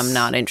 Yes. So I'm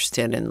not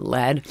interested in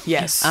lead.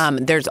 Yes.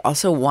 There's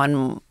also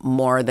one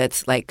more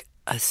that's like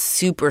a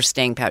super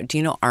staying powder. Do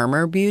you know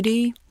Armor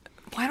Beauty?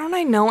 Why don't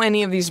I know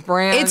any of these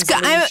brands?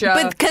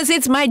 But because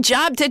it's my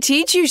job to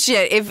teach you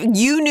shit. If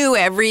you knew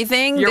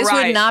everything, this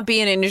would not be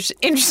an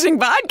interesting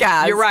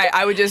podcast. You're right.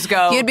 I would just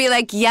go. You'd be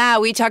like, yeah,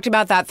 we talked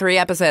about that 3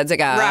 episodes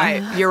ago.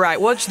 Right. You're right.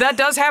 Well, that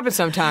does happen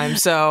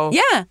sometimes. So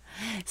yeah.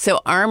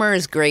 So Armor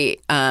is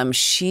great.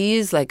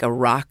 She's like a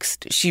rock.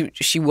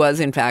 She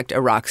was in fact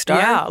a rock star.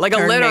 Yeah, like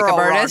a literal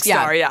rock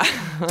star. Yeah.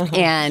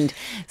 And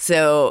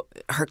so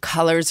her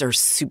colors are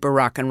super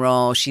rock and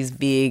roll. She's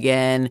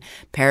vegan,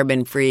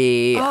 paraben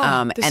free.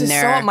 This is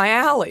so up my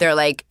alley. They're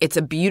like, it's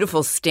a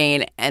beautiful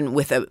stain, and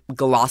with a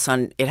gloss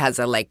on. It has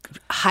a like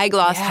high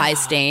gloss, high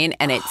stain,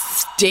 and it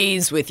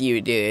stays with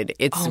you, dude.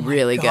 It's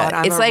really good.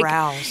 I'm it's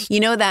aroused.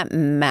 Like that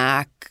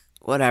Mac.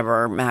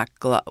 Whatever, Mac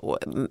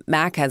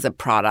has a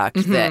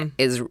product that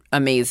is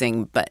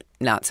amazing, but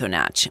not so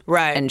natch.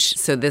 Right. And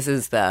so this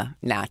is the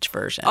natch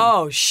version.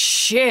 Oh,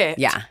 shit.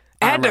 Yeah.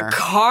 Add to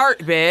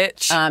cart,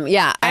 bitch.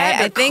 Yeah.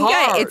 I think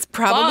it's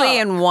probably Fuck.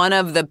 in one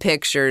of the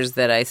pictures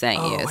that I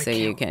sent you, so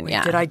you can,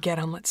 wait. Did I get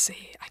them? Let's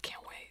see. I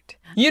can't wait.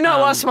 You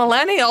know us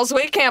millennials,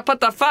 we can't put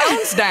the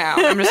phones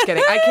down. I'm just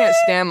kidding. I can't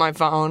stand my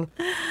phone.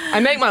 I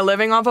make my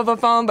living off of a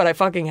phone, but I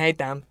fucking hate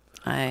them.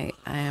 I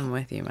am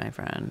with you, my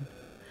friend.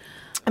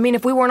 I mean,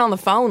 if we weren't on the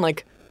phone,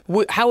 like,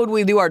 how would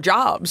we do our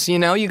jobs? You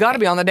know, you got to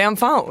be on the damn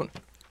phone.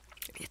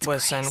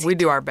 Listen, we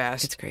do our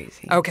best. It's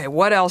crazy. Okay,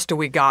 what else do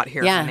we got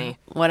here, honey?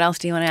 What else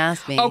do you want to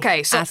ask me?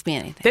 Okay, so ask me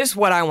anything. This is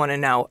what I want to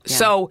know. Yeah.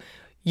 So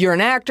you're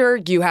an actor.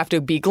 You have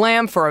to be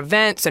glam for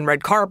events and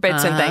red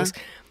carpets and things.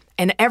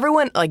 And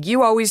everyone, like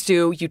you always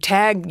do, you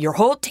tag your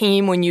whole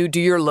team when you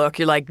do your look.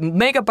 You're like,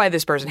 makeup by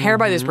this person, hair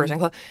by this person.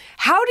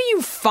 How do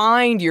you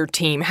find your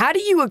team? How do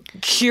you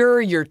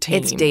cure your team?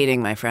 It's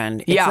dating, my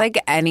friend. It's like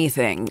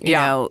anything. You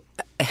know,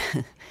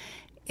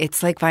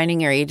 it's like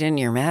finding your agent and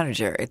your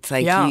manager. It's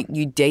like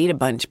you date a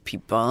bunch of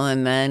people,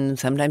 and then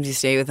sometimes you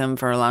stay with them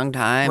for a long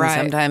time. Right.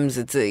 Sometimes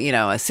it's a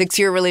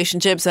 6-year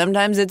relationship.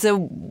 Sometimes it's a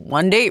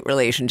 1-date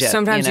relationship.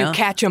 Sometimes you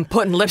catch them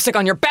putting lipstick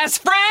on your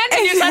best friend,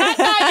 and you said, I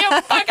thought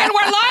you fucking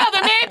were loyal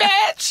to me,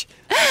 bitch.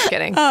 Just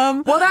kidding.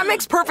 Well, that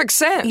makes perfect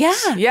sense.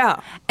 Yeah.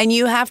 And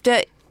you have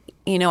to,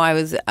 I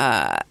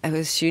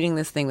was shooting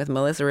this thing with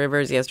Melissa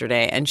Rivers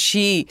yesterday, and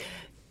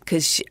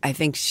because I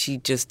think she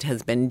just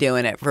has been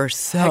doing it for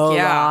so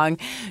long.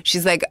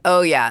 She's like,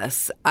 oh,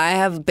 yes, I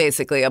have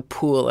basically a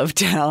pool of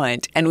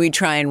talent, and we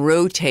try and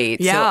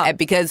rotate. Yeah. So,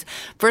 because,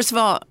 first of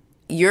all,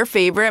 your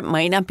favorite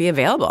might not be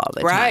available all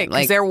the time. Right,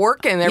 because they're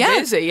working, they're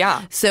busy,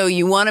 So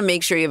you want to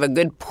make sure you have a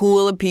good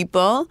pool of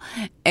people,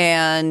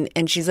 and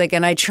she's like,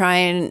 and I try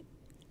and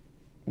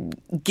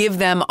give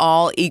them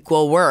all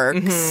equal work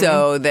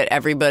so that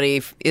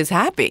everybody is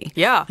happy.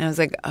 Yeah. And I was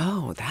like,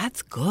 oh,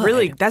 that's good.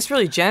 Really, that's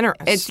really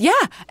generous.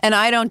 And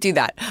I don't do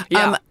that.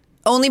 Yeah.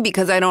 Only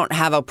because I don't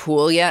have a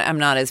pool yet. I'm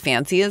not as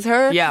fancy as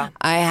her. Yeah.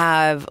 I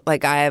have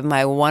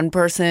my one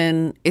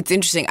person. It's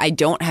interesting. I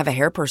don't have a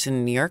hair person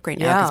in New York right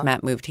now because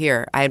Matt moved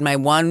here. I had my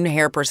one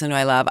hair person who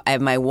I love. I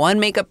have my one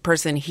makeup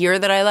person here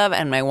that I love,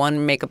 and my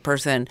one makeup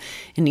person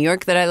in New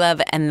York that I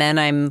love. And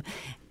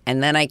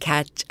then I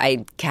catch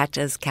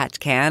as catch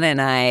can,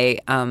 and I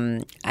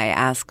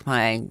ask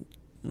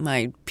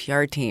my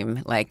PR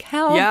team, like,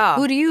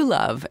 who do you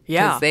love?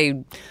 Because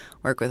they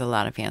work with a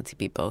lot of fancy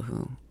people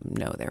who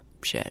know their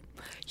shit.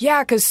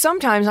 Yeah, because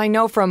sometimes I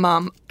know from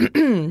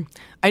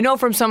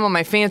some of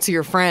my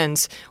fancier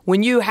friends,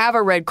 when you have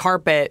a red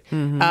carpet,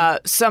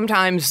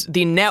 sometimes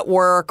the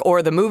network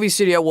or the movie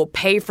studio will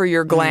pay for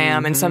your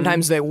glam, and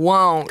sometimes they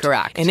won't.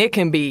 Correct. And it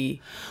can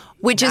be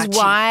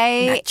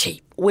not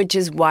cheap. Which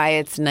is why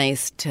it's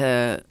nice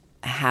to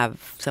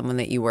have someone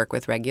that you work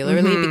with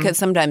regularly, because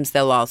sometimes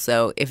they'll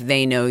also, if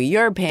they know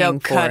you're paying they'll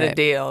for cut it. a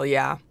deal,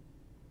 yeah.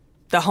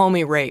 The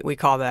homie rate, we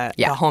call that.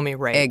 Yeah. The homie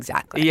rate.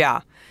 Exactly.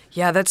 Yeah.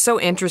 Yeah, that's so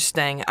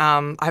interesting.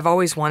 I've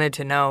always wanted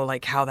to know,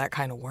 like, how that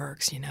kind of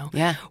works,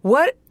 Yeah.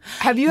 What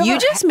have you ever... You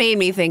just made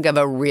me think of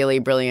a really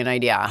brilliant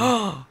idea.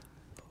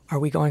 Are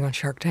we going on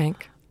Shark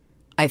Tank?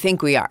 I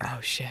think we are. Oh,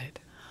 shit.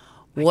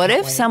 What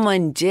if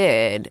someone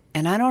did,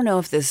 and I don't know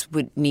if this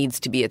needs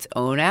to be its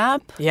own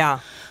app. Yeah.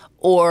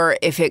 Or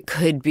if it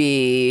could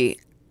be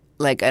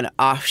like an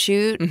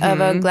offshoot of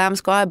a glam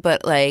squad,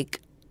 but like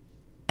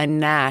a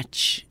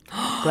Natch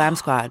glam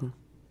squad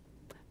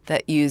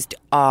that used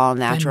all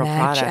natural the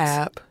Natch products.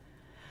 App.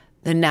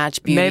 The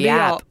Natch Beauty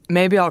app.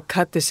 Maybe I'll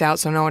cut this out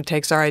so no one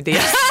takes our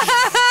idea.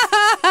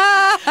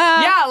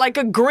 Yeah, like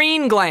a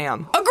green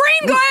glam. A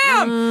green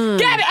glam!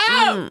 Get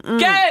out!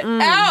 Get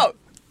out!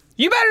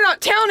 You better not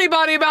tell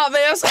anybody about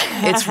this.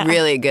 It's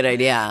really a good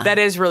idea. That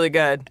is really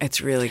good. It's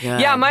really good.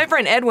 Yeah, my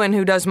friend Edwin,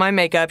 who does my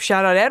makeup,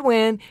 shout out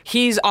Edwin,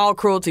 he's all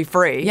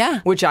cruelty-free.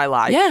 Yeah. Which I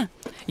like. Yeah.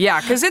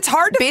 Yeah, because it's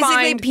hard to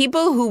find... Basically,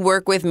 people who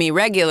work with me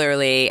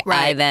regularly,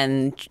 I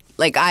then...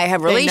 Like, I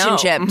have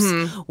relationships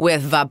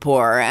with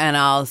Vapor, and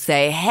I'll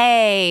say,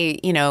 hey,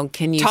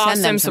 can you Toss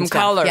send them some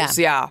stuff? colors,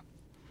 yeah.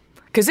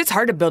 Because it's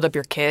hard to build up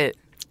your kit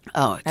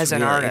as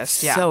an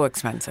artist. It's so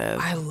expensive.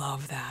 I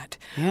love that.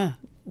 Yeah.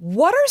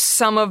 What are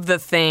some of the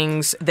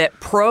things that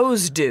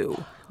pros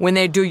do when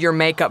they do your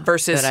makeup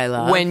versus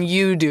when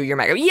you do your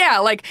makeup? Yeah,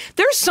 like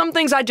there's some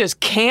things I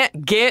just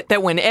can't get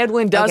that when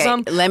Edwin does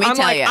them, let me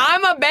tell you.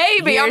 I'm a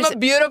baby. I'm a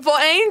beautiful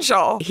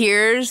angel.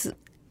 Here's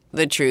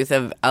the truth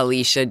of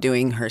Alysia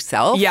doing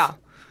herself. Yeah.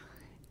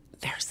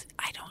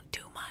 I don't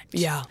do much.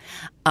 Yeah.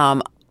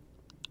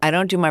 I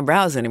don't do my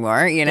brows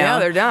anymore, Yeah,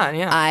 they're done,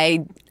 yeah.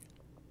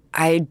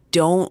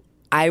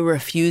 I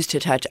refuse to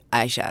touch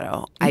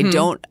eyeshadow.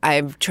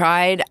 I've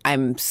tried.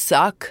 I'm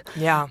suck.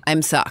 Yeah.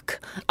 I'm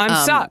suck.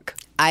 I'm suck.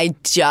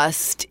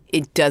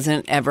 It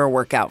doesn't ever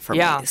work out for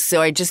me.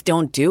 So I just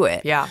don't do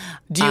it. Yeah.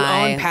 Do you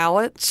own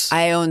palettes?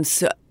 I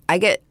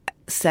get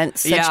sent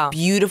such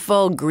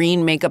beautiful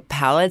green makeup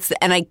palettes,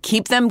 and I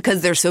keep them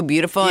because they're so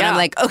beautiful. And I'm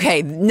like,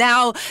 okay,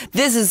 now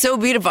this is so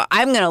beautiful.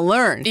 I'm going to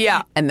learn.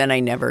 Yeah. And then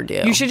I never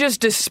do. You should just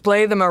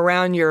display them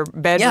around your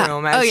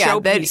bedroom as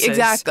showpieces.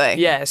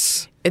 Exactly.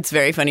 Yes. It's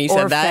very funny you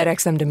said that. Or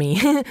FedEx them to me.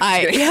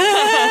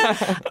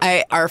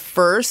 Our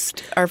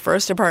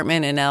first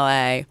apartment in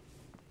LA,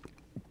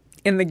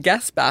 in the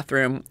guest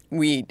bathroom,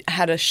 we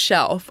had a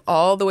shelf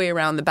all the way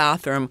around the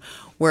bathroom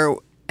where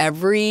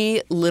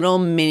every little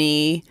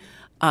mini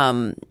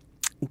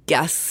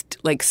guest,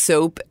 like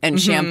soap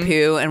and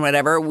shampoo and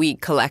whatever we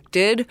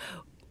collected,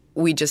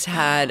 we just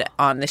had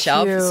on the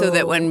shelf so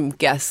that when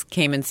guests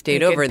came and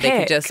stayed over, they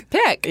could just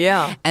pick.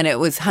 Yeah. And it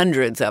was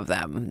hundreds of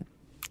them.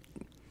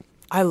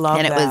 I love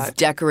that. And it was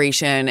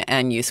decoration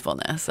and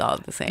usefulness all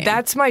the same.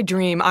 That's my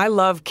dream. I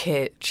love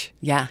kitsch.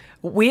 Yeah.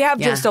 We have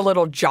just a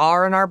little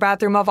jar in our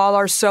bathroom of all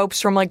our soaps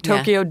from like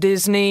Tokyo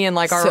Disney and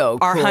like our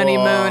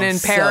honeymoon in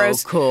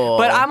Paris. So cool.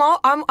 But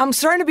I'm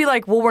starting to be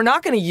like, well, we're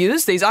not going to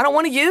use these. I don't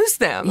want to use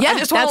them. Yeah, I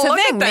just want that's to the look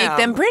thing. at them. Make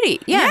them pretty.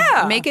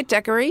 Yeah. Make it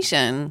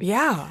decoration.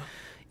 Yeah.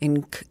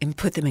 and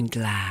put them in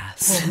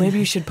glass. Well, maybe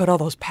you should put all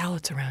those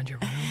palettes around your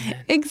room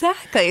then.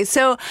 Exactly.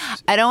 So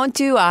I don't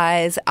do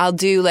eyes. I'll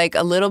do like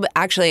a little bit.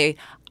 Actually,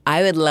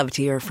 I would love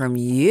to hear from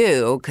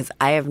you because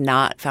I have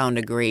not found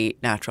a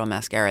great natural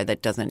mascara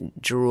that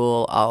doesn't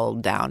drool all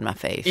down my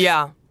face.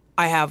 Yeah,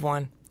 I have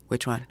one.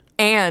 Which one?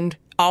 And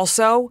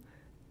also,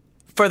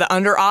 for the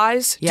under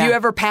eyes, do you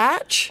ever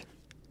patch?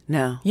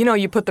 No. You know,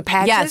 you put the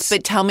patches? Yes,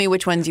 but tell me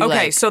which ones you like.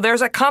 Okay, so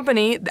there's a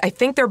company, I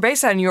think they're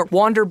based out of New York,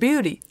 Wander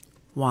Beauty.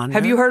 Wander?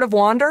 Have you heard of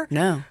Wander?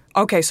 No.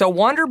 Okay, so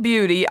Wander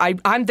Beauty,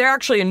 they're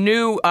actually a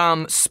new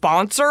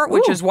sponsor,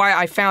 which is why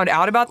I found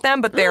out about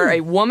them, but they're a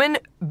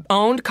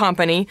woman-owned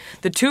company.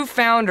 The two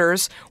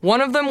founders,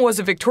 one of them was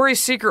a Victoria's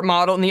Secret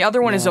model, and the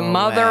other one is a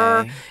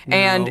mother,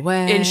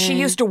 and she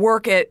used to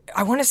work at,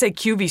 I want to say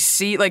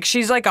QVC, like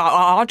she's like an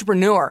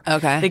entrepreneur.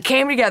 Okay. They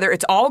came together,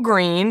 it's all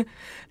green.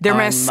 Their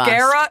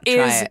mascara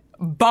is it.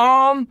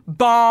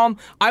 bomb.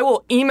 I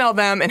will email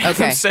them and have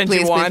them send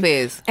you one.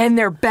 Please. And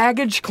their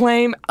baggage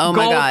claim gold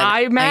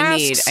eye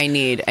masks. I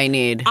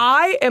need.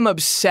 I am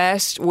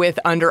obsessed with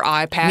under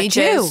eye patches.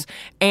 Me too.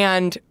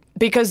 And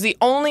because the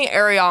only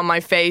area on my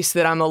face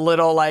that I'm a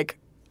little like,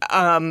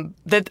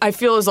 that I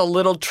feel is a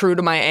little true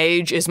to my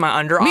age is my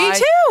under eye. Me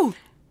too.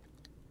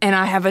 And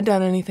I haven't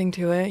done anything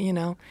to it, you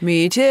know.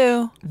 Me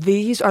too.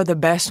 These are the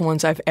best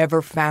ones I've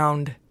ever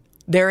found.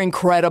 They're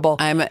incredible.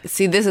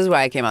 See, this is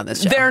why I came on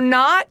this show. They're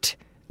not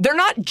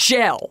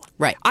gel.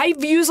 Right.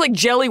 I've used like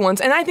jelly ones,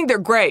 and I think they're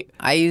great.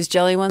 I use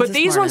jelly ones, but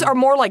these ones are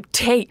more like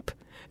tape.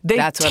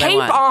 That's what I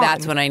want.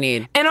 That's what I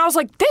need. And I was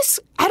like,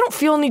 I don't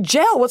feel any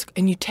gel.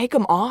 And you take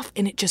them off,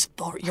 and it just,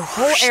 your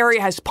whole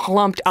area has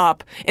plumped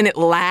up, and it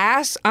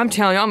lasts. I'm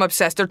telling you, I'm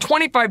obsessed. They're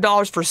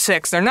 $25 for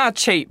 6. They're not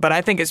cheap, but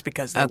I think it's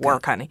because they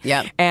work, honey.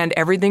 Yep. And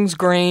everything's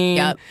green.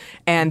 Yep.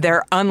 And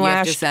their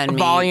unlashed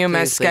volume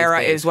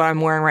mascara is what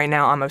I'm wearing right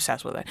now. I'm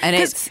obsessed with it.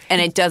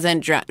 And it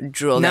doesn't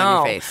drool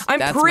down your face.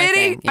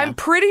 I'm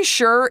pretty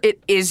sure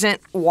it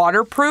isn't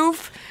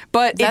waterproof.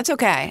 But that's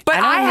okay. But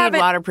I don't need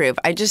waterproof.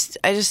 I just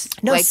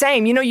no, like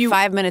same. You know,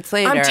 5 minutes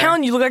later. I'm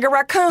telling you, look like a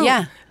raccoon.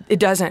 Yeah, it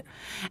doesn't.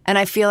 And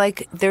I feel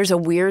like there's a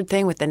weird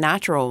thing with the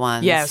natural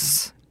ones.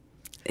 Yes,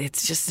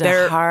 it's just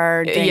a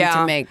hard thing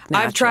to make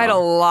natural. I've tried a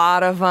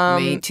lot of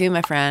them. Me too,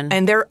 my friend.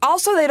 And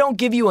they don't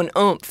give you an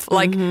oomph.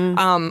 Like,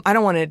 I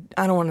don't want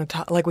to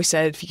talk, like we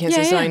said, if you can't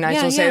say something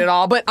nice, don't say it at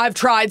all. But I've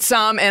tried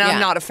some, and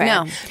I'm not a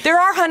fan. No. There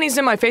are honeys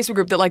in my Facebook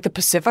group that like the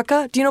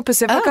Pacifica. Do you know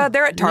Pacifica?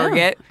 They're at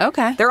Target. No.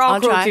 Okay. They're all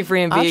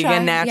cruelty-free and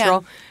vegan,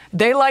 natural. Yeah.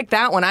 They like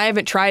that one. I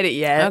haven't tried it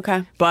yet.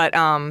 Okay. But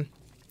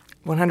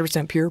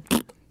 100% pure.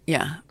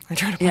 Yeah. I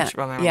try to punch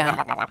them.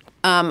 Yeah.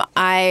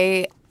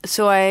 I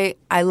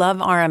love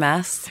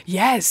RMS.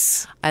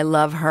 Yes. I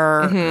love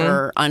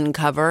her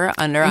Uncover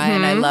under eye,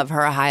 and I love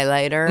her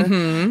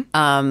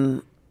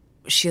highlighter.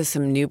 She has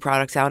some new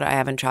products out I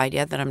haven't tried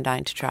yet that I'm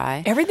dying to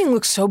try. Everything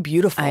looks so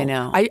beautiful. I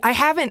know. I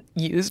haven't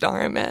used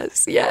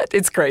RMS yet.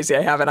 It's crazy.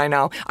 I haven't. I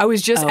know. I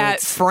was just at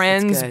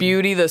Friends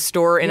Beauty, the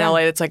store in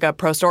LA. It's like a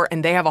pro store,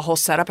 and they have a whole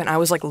setup. And I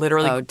was like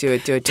literally do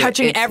it.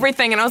 touching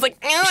everything, and I was like,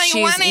 I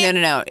want it.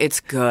 No. It's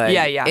good.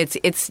 Yeah.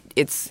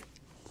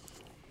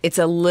 It's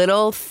a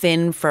little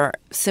thin for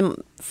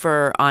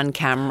on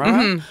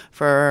camera,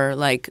 for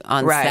like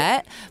on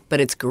set,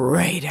 but it's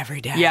great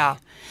every day. Yeah.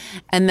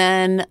 And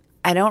then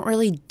I don't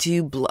really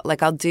do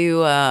like I'll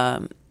do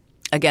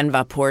again,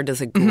 Vapor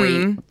does a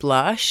great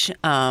blush.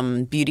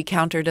 Beauty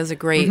Counter does a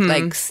great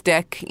like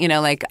stick. You know,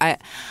 like I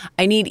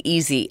need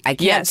easy. I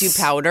can't do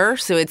powder,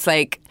 so it's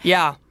like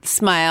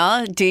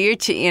smile, do your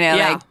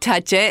like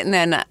touch it, and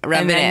then rub it in.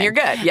 And then you're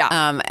good.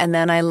 Yeah. And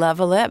then I love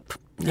a lip.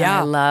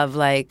 Yeah. I love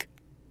like.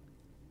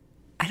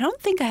 I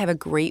don't think I have a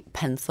great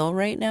pencil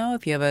right now.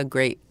 If you have a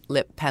great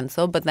lip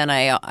pencil, but then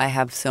I have I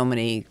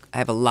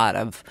have a lot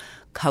of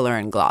color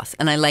and gloss,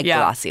 and I like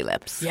glossy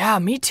lips. Yeah,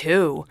 me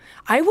too.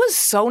 I was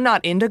so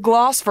not into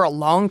gloss for a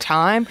long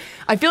time.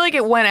 I feel like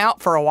it went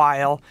out for a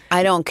while.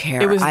 I don't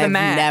care. It was I've the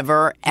matte.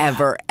 Never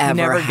Never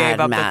had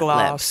gave up matte the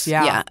gloss. lips.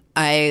 Yeah.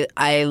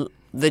 I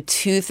the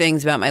two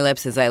things about my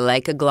lips is I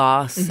like a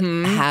gloss.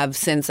 Have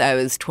since I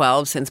was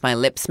 12, since my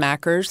lip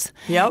smackers.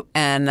 Yep.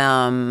 And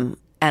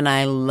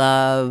I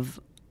love.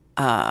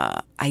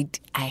 I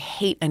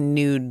hate a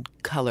nude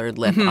colored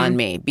lip on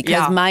me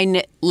because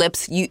my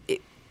lips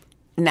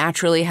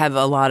naturally have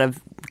a lot of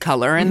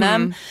color in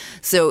them.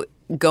 So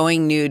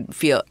going nude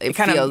it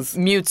kind feels of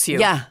mutes you.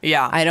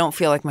 Yeah. I don't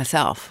feel like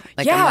myself.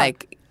 Like I'm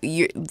like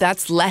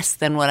that's less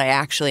than what I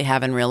actually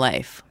have in real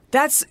life.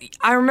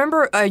 I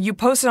remember you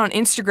posted on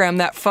Instagram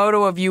that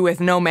photo of you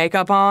with no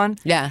makeup on.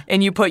 Yeah.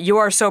 And you put, "You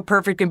are so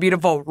perfect and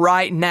beautiful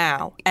right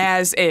now,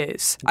 as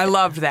is." I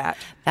loved that.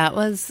 That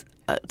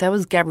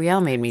was Gabrielle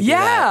made me do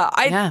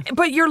that.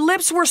 But your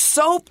lips were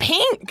so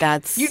pink.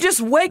 You just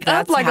wake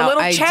up like a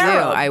little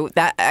cherub.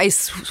 I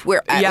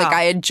swear, like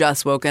I had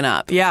just woken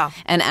up. Yeah.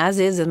 And as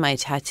is my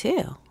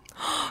tattoo.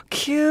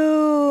 Cute.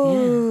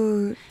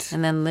 Yeah.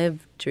 And then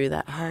Liv drew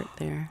that heart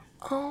there.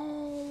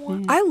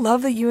 Oh, I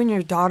love that you and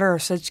your daughter are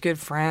such good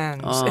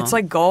friends. It's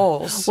like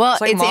goals. Well,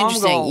 it's like it's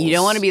interesting. Goals. You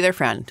don't want to be their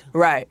friend.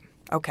 Right.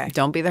 Okay.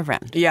 Don't be their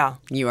friend. Yeah.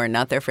 You are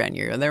not their friend.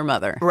 You're their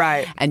mother.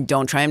 Right. And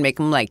don't try and make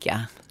them like you.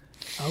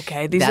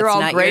 Okay, these That's are all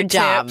not great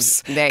your job.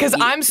 tips. Because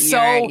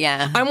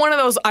I'm one of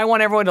those, I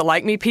want everyone to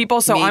like me people,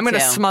 so Me I'm going to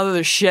too. smother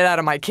the shit out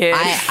of my kid.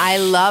 I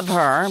love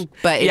her,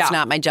 but Yeah. it's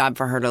not my job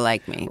for her to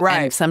like me.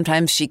 Right. And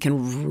sometimes she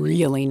can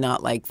really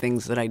not like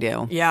things that I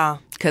do. Yeah.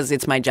 Because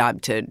it's my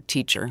job to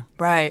teach her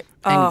Right.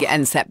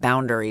 and set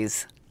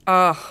boundaries.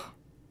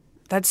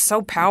 That's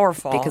so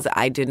powerful. Because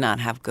I did not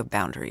have good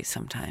boundaries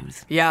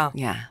sometimes. Yeah.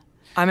 Yeah.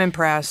 I'm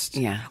impressed.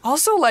 Yeah.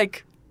 Also,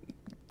 like,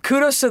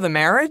 kudos to the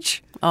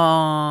marriage. Oh.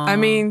 I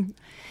mean,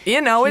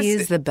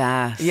 He's the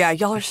best. Yeah,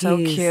 y'all are so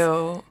He's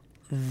cute.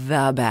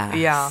 The best.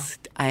 Yeah.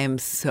 I am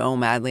so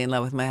madly in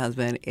love with my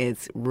husband.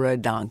 It's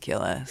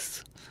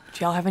redonkulous.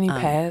 Do y'all have any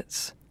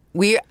pets?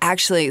 We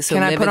actually... So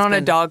Can I Liv put has on a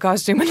been- dog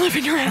costume and live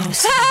in your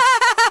house?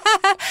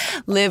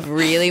 Liv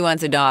really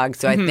wants a dog,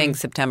 so I think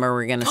September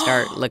we're going to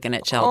start looking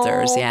at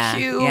shelters. Oh, Yeah.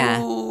 cute. Yeah.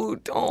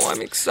 Oh,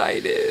 I'm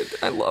excited.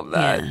 I love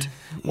that. Yeah.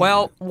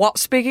 Well,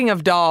 speaking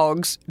of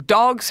dogs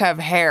have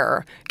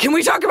hair. Can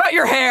we talk about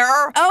your hair?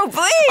 Oh,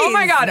 please. Oh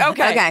my God.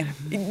 Okay.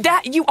 Okay.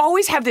 That you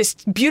always have this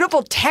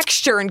beautiful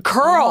texture and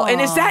curl,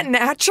 and is that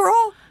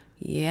natural?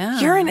 Yeah.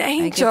 You're an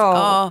I guess-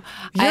 You're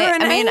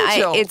an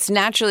angel. it's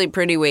naturally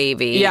pretty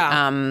wavy.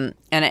 Yeah. And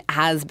it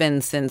has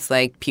been since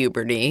like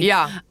puberty.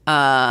 Yeah.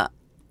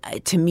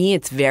 To me,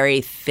 it's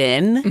very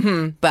thin,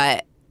 Mm-hmm.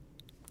 but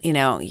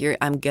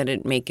I'm good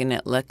at making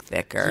it look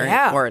thicker.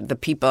 Yeah. Or the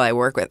people I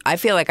work with. I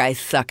feel like I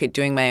suck at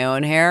doing my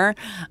own hair.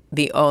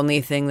 The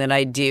only thing that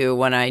I do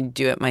when I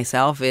do it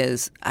myself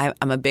is I'm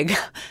a big.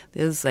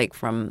 This is like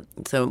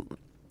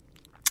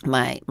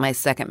my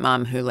second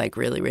mom who like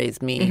really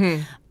raised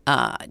me.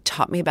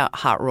 Taught me about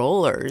hot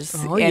rollers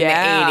in the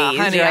 80s,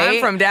 honey, right? I'm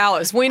from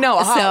Dallas. We know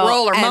a hot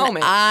roller and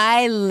moment.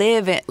 I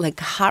live it like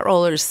hot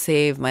rollers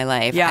save my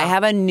life. Yeah. I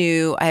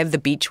have the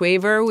beach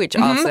waver, which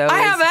also I is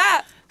have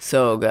that.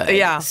 so good.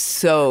 Yeah.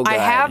 So good. I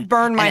have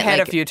burned my And it, head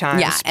like, a few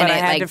times, yeah, but and I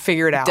it, had like, to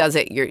figure it out. Does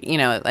it?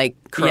 It like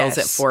curls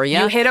it Yes. for you.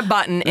 You hit a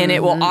button and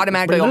it will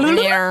automatically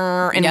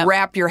go and Yep.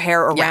 wrap your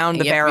hair around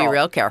the you have barrel. to be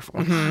real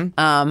careful.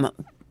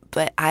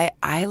 But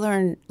I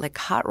learned like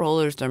hot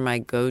rollers are my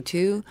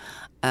go-to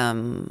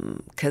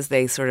because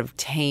they sort of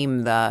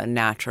tame the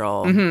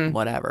natural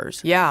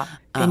whatevers. Yeah.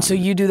 And so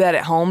you do that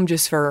at home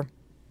just for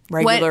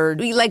regular.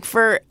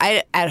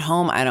 At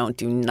home, I don't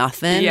do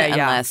nothing Yeah, yeah.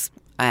 unless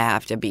I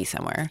have to be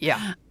somewhere.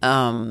 Yeah.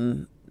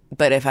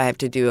 But if I have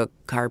to do a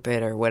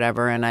carpet or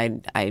whatever, and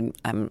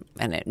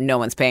no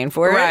one's paying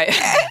for it, Right.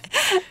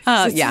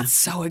 yeah, It's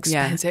so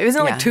expensive. Yeah.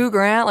 Isn't it Yeah. like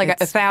 $2,000? Like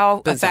a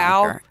thou It's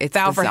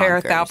for hair,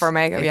 bazonkers. thou for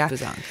makeup. It's Yeah.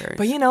 bazonkers.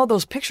 But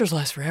those pictures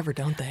last forever,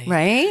 don't they?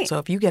 Right? So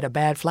if you get a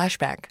bad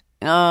flashback,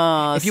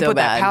 Oh, if you so put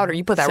bad. that powder,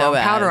 you put that So wrong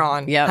bad. powder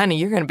on, Yep. honey,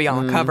 you're going to be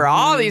on the cover of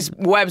all these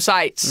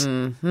websites.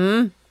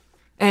 Mm-hmm.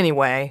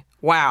 Anyway,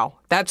 wow,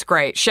 that's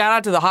great. Shout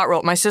out to the hot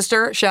roll. My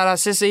sister, shout out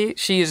Sissy,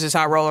 she uses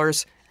hot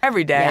rollers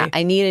every day. Yeah,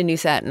 I need a new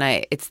set,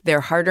 and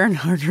they're harder and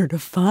harder to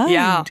find.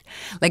 Yeah.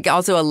 Like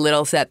also a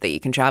little set that you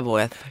can travel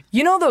with.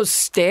 You know those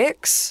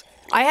sticks?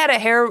 I had a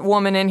hair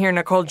woman in here,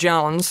 Nicole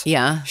Jones.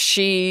 Yeah.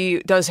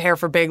 She does hair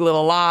for Big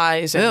Little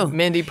Lies and Ooh.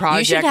 Mindy Project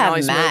You should and all have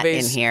these Matt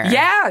movies. in here.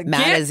 Yeah,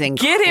 Matt is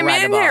incredible. Get him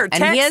in here.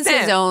 And he has Text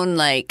his him. own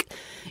like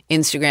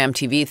Instagram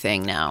TV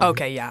thing now.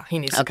 Okay, yeah, he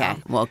needs to Okay,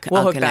 come. we'll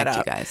We'll hook connect that you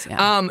up. guys,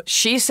 yeah.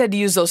 She said to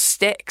use those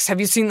sticks. Have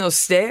you seen those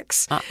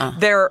sticks?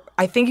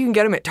 I think you can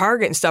get them at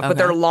Target and stuff, but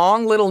they're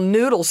long little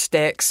noodle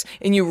sticks,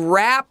 and you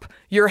wrap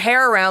your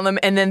hair around them,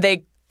 and then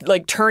they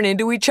like turn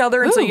into each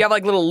other, and so Ooh. you have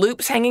like little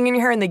loops hanging in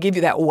your hair, and they give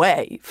you that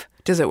wave.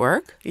 Does it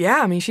work? Yeah,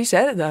 I mean, she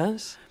said it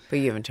does. But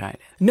you haven't tried it.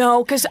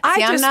 No, because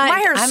my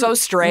hair's so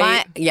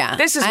straight. Yeah.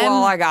 This is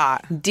all I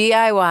got.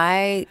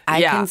 DIY, I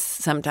Yeah. can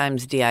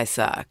sometimes DI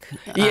suck.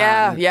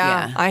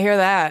 Yeah. I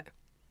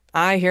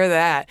hear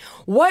that.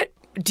 What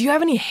do you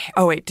have any?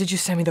 Oh wait, did you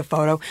send me the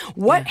photo?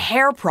 What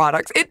hair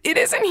products? It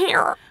isn't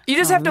here. You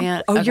just have to.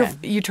 man. Oh, Okay.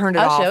 you turned it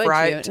I'll off, show it to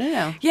right? you.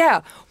 No.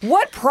 Yeah.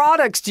 What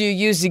products do you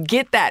use to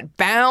get that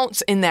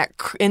bounce in that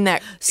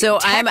So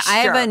I have a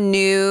texture?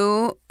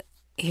 new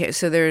here.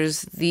 So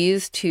there's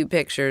these two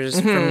pictures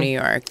Mm-hmm. from New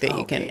York that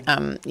you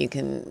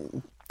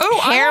can. Oh,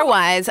 Hair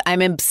wise,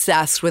 I'm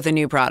obsessed with a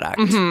new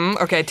product.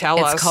 Okay,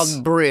 tell us. It's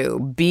called Brew,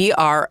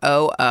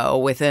 BROO,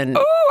 with an.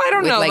 Oh, I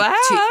don't know like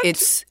that.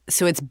 it's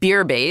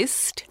beer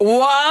based.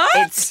 What?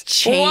 It's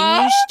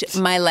changed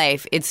my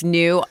life. It's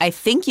new. I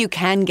think you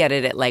can get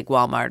it at like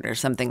Walmart or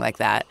something like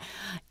that.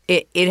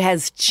 It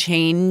has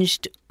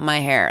changed my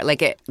hair.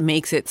 Like it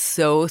makes it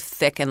so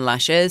thick and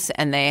luscious.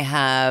 And they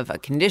have a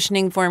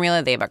conditioning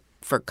formula. They have a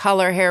for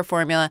color hair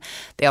formula.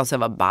 They also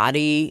have a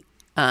body.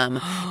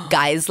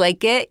 Guys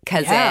like it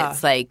because Yeah.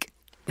 it's like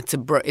it's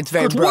very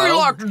It's bro. we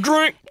like to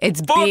drink It's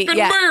fucking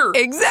beer.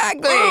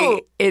 Exactly. Oh.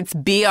 It's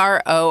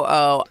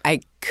BROO. I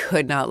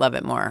could not love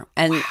it more.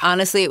 And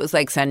honestly, it was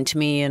like sent to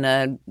me in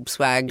a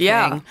swag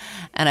Yeah. thing,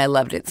 and I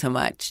loved it so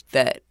much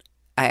that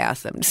I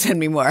ask them to send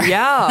me more.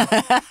 Yeah,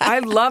 I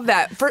love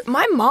that. For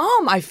my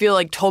mom, I feel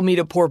like told me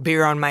to pour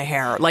beer on my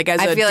hair, like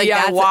as I a feel like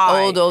DIY.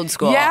 that's old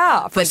school.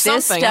 Yeah, but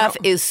this stuff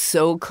is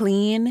so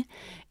clean.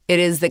 It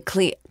is the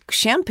clean.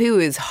 Shampoo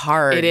is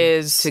hard. It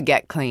is to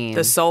get clean.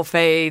 The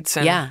sulfates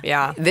and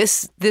yeah.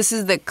 This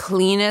is the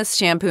cleanest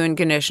shampoo and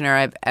conditioner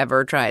I've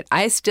ever tried.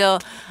 I'm still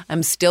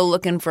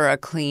looking for a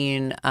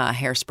clean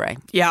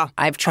hairspray. Yeah,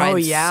 I've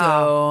tried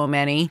so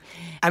many.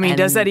 I mean,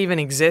 does that even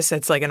exist?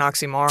 It's like an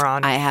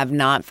oxymoron. I have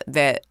not.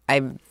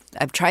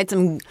 I've tried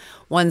some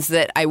ones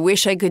that I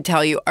wish I could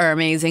tell you are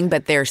amazing,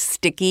 but they're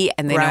sticky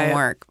and they don't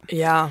work.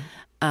 Yeah.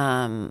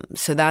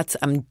 So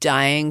I'm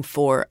dying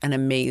for an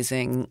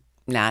amazing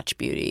Natch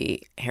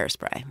Beauty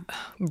hairspray.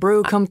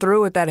 Brew, come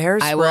through with that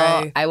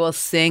hairspray. I will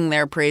sing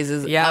their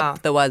praises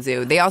up the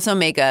wazoo. They also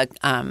make a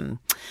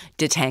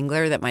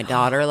detangler that my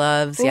daughter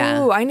loves.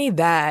 Ooh, I need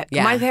that.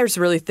 Yeah. My hair's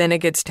really thin. It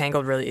gets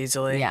tangled really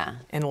easily. Yeah.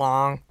 And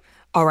long.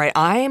 All right,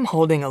 I am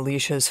holding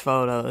Alicia's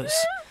photos.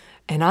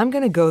 And I'm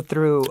going to go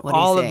through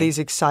all of these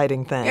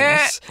exciting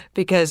things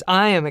because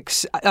I am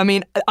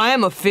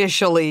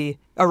officially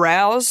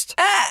aroused.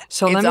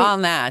 So it's all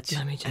Natch.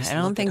 Let me just I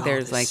don't think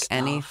there's like stuff.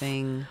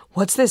 anything.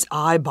 What's this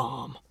eye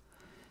balm?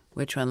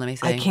 Which one? Let me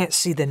see. I can't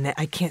see the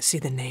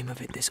name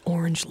of it. This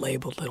orange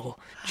labeled little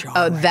jar.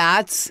 Oh,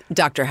 that's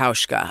Dr.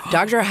 Hauschka.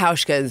 Dr.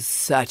 Hauschka is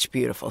such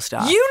beautiful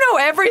stuff. You know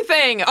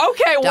everything.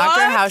 Okay, what?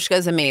 Dr. Hauschka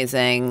is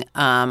amazing.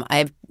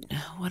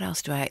 What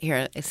else do I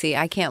here? See,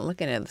 I can't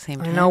look at it at the same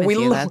time. No,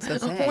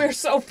 we're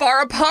so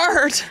far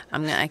apart.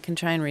 I can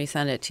try and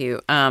resend it to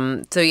you.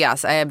 So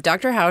yes, I have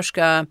Dr.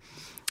 Hauschka.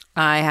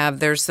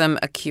 There's some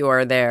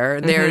Acure there.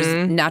 There's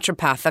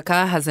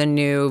Naturopathica has a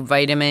new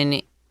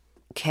vitamin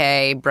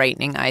K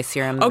brightening eye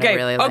serum that I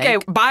really like. Okay,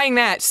 buying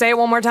that. Say it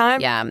one more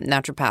time. Yeah,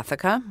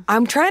 Naturopathica.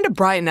 I'm trying to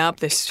brighten up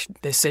this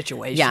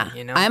situation. Yeah,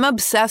 you know? I'm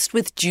obsessed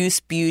with Juice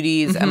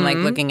Beauty's. I'm like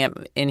looking at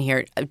in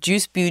here.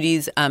 Juice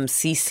Beauty's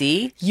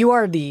CC. You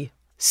are the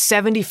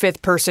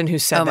 75th person who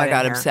said that. Oh my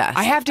God, in here. obsessed.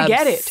 I have to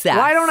get it.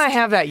 Why don't I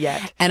have that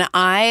yet? And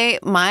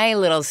my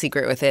little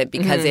secret with it,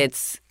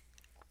 because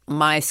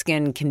my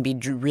skin can be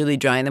really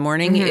dry in the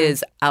morning,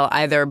 is I'll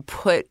either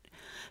put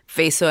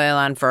face oil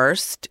on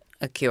first,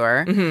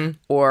 Acure,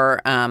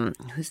 or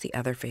who's the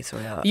other face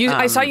oil?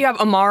 I saw you have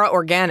Amara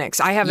Organics.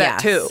 I have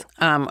that too.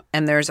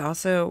 And there's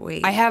also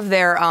I have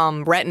their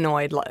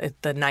retinoid,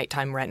 the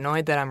nighttime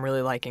retinoid that I'm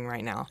really liking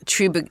right now.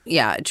 True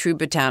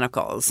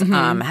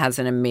Botanicals has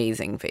an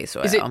amazing face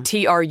oil. Is it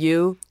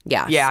TRU?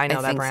 Yeah, yeah, I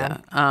know that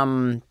brand.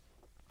 So.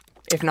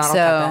 If not,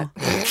 I'll cut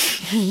that.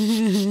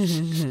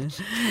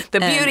 The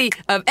beauty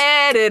of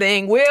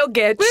editing will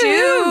get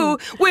you,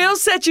 will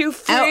set you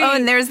free. Oh,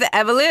 and there's the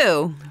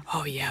Evolue.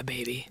 Oh, yeah,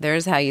 baby.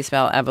 There's how you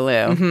spell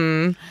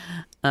Evolue.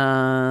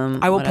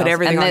 I will put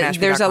everything on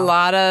Nashville.com. There's a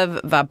lot of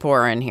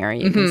Vapor in here.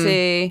 You can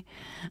see.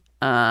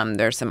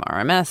 There's some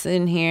RMS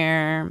in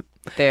here.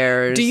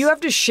 Do you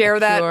have to share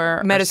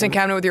that medicine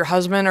cabinet with your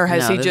husband, or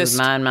has he this just is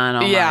mine,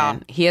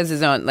 mine? He has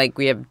his own. Like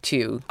we have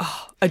two.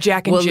 Oh, a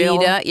Jack and Jill.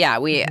 Weleda, yeah.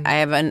 I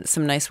have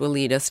some nice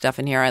Weleda stuff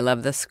in here. I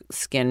love this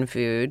skin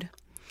food.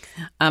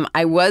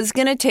 I was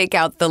gonna take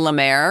out the La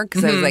Mer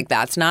because I was like,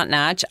 that's not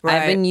Natch.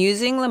 Right. I've been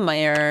using La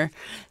Mer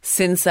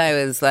since I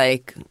was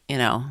like,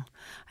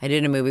 I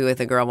did a movie with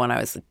a girl when I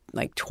was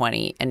like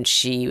 20, and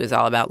she was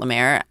all about La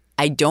Mer.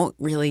 I don't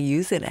really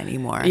use it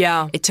anymore.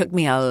 Yeah. It took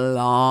me a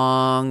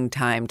long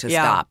time to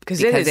stop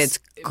because it's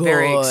good.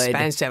 Very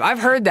expensive. I've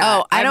heard that.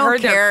 Oh, I don't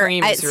heard care. Their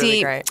cream is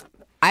really great.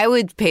 I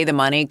would pay the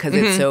money because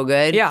it's so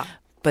good. Yeah.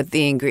 But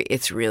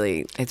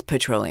it's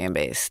petroleum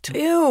based.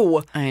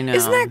 Ew. I know.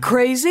 Isn't that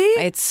crazy?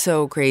 It's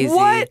so crazy.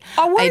 What?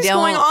 What is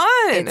going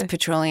on? It's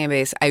petroleum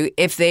based.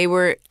 If they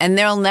were, and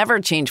they'll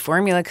never change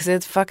formula because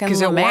it's fucking La Mer.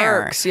 Because it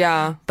works,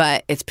 yeah.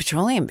 But it's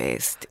petroleum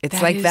based. It's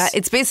that.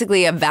 It's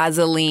basically a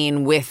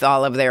Vaseline with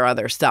all of their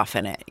other stuff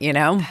in it,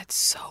 That's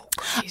so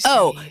crazy.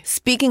 Oh,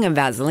 speaking of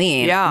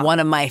Vaseline,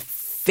 one of my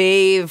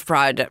fave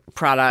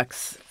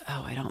products,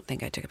 I don't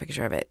think I took a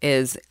picture of it,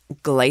 is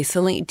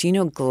glyceline. Do you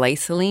know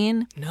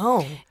glyceline?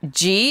 No.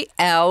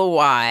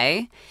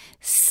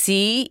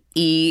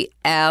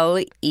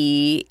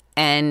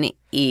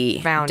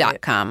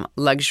 GLYCELENE.com.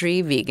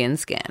 Luxury vegan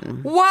skin.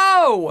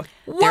 Whoa!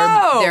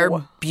 Their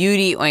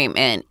beauty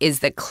ointment is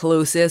the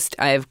closest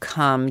I've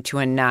come to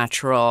a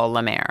natural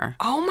La Mer.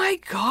 Oh my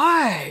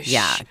gosh.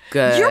 Yeah,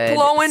 good. You're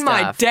blowing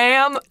my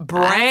damn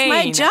brain. That's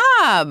my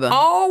job.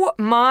 Oh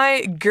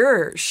my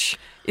gosh.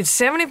 It's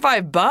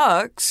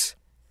 $75,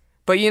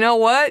 but you know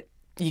what?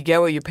 You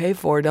get what you pay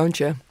for, don't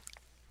you?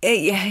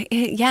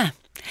 Yeah.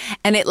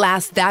 And it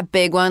lasts, that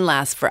big one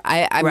lasts for,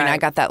 I mean, I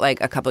got that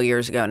like a couple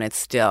years ago and it's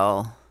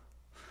still.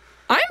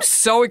 I'm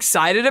so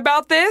excited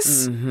about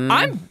this.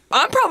 I'm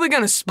probably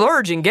going to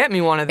splurge and get me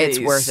one of these.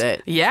 It's worth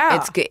it.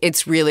 Yeah.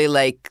 It's really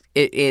like,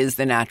 it is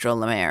the natural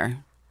La Mer.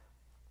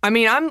 I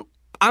mean, I'm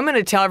going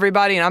to tell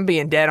everybody, and I'm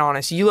being dead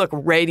honest, you look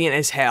radiant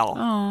as hell.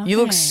 Oh, you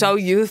look so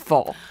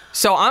youthful.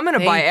 So I'm going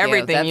to buy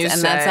everything you say.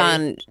 And that's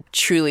on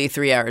truly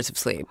 3 hours of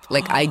sleep.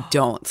 Like, I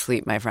don't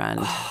sleep, my friend.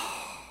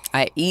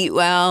 I eat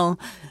well.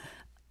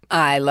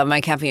 I love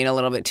my caffeine a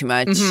little bit too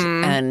much,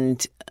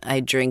 and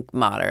I drink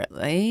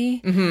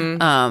moderately.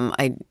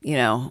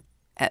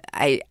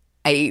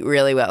 I eat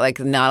really well, like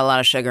not a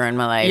lot of sugar in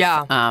my life.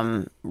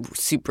 Yeah.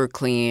 Super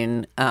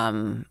clean.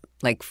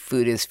 Like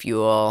food is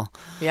fuel.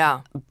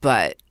 Yeah.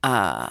 But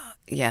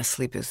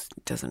sleep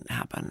doesn't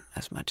happen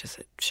as much as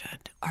it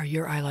should. Are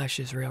your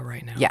eyelashes real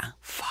right now? Yeah.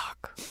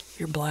 Fuck.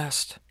 You're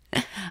blessed.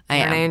 I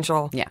You're am an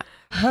angel. Yeah.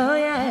 Oh,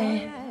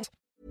 yeah.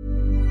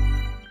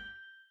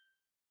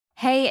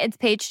 Hey, it's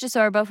Paige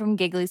DeSorbo from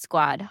Giggly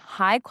Squad.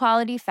 High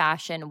quality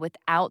fashion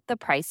without the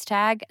price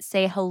tag.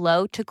 Say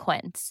hello to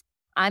Quince.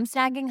 I'm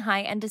snagging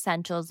high-end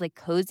essentials like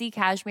cozy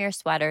cashmere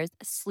sweaters,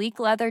 sleek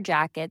leather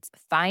jackets,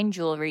 fine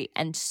jewelry,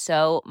 and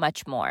so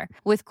much more.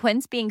 With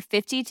Quince being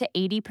 50 to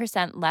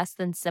 80% less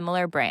than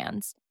similar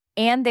brands.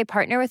 And they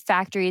partner with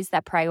factories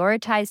that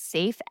prioritize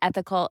safe,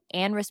 ethical,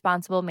 and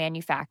responsible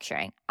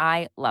manufacturing.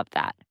 I love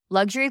that.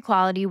 Luxury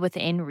quality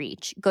within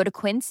reach. Go to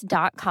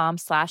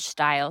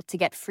quince.com/style to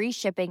get free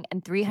shipping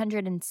and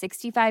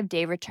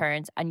 365-day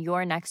returns on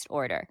your next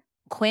order.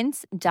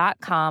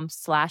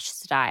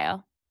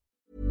 Quince.com/style.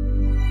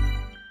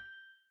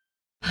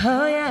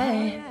 Oh,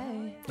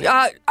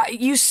 yeah.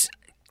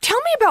 Tell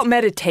me about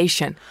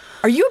meditation.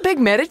 Are you a big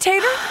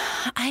meditator?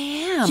 I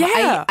am.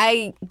 Yeah.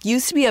 I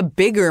used to be a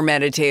bigger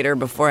meditator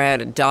before I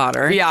had a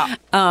daughter. Yeah.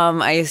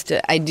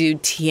 I do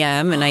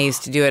TM, and I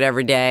used to do it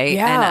every day.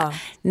 Yeah. And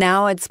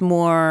now it's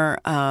more,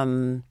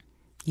 you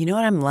know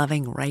what I'm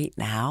loving right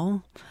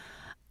now?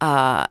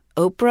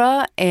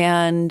 Oprah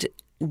and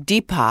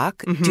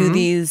Deepak do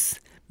these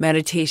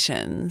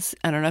meditations.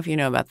 I don't know if you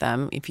know about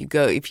them. If you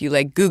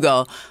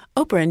Google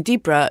Oprah and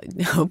Deepak,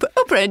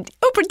 Oprah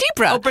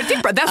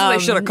Deepak. That's what they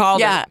should have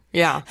called it.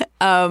 Yeah.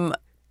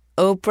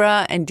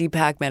 Oprah and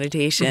Deepak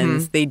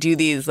meditations. They do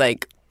these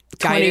like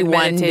Guided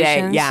 21 day.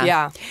 meditations? Yeah.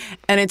 Yeah.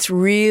 And it's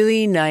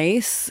really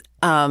nice.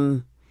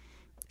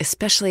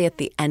 Especially at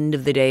the end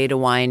of the day to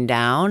wind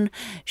down.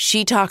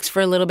 She talks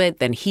for a little bit,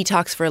 then he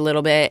talks for a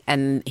little bit,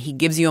 and he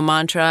gives you a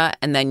mantra,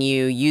 and then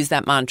you use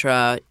that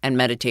mantra and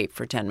meditate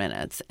for 10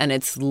 minutes. And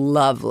it's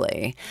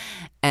lovely.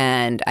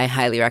 And I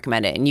highly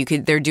recommend it.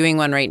 And they're doing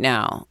one right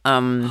now.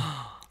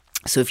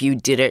 So if you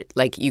did it,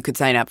 like you could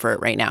sign up for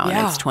it right now,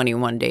 and it's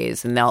 21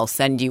 days, and they'll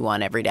send you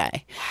one every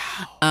day.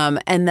 Wow.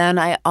 And then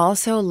I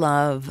also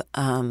love,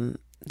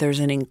 there's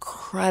an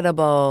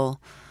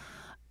incredible,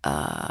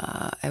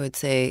 I would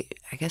say,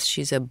 I guess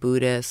she's a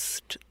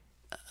Buddhist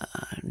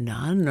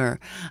nun or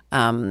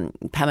Pema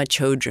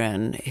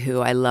Chodron, who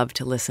I love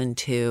to listen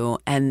to,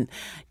 and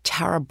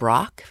Tara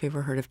Brach. Have you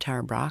ever heard of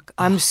Tara Brach?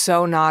 I'm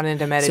so not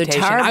into meditation. So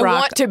Tara Brach, I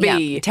want to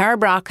be. Yeah, Tara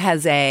Brach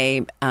has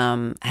a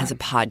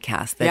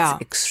podcast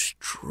that's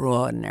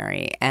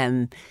extraordinary,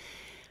 and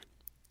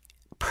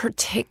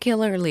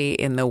particularly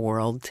in the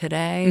world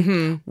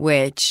today,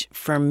 which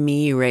for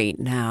me right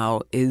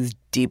now is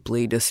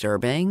deeply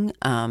disturbing.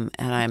 And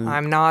I'm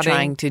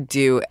trying to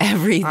do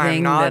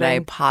everything that I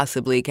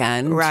possibly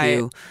can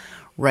to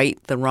right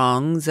the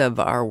wrongs of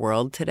our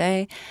world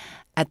today.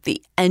 At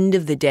the end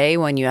of the day,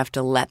 when you have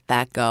to let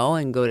that go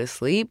and go to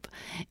sleep,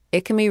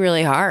 it can be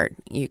really hard.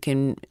 You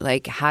can,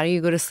 like, how do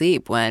you go to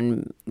sleep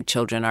when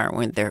children aren't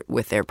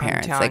with their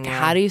parents? Like,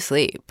 how do you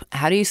sleep?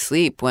 How do you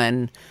sleep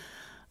when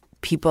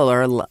people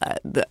are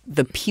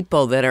the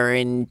people that are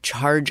in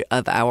charge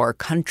of our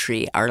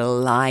country are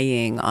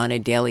lying on a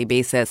daily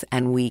basis,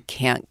 and we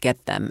can't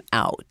get them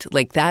out?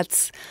 Like,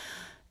 that's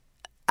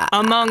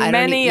among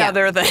many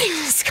other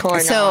things going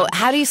on. So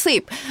how do you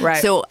sleep?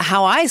 Right. So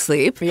how I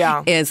sleep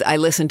is I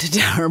listen to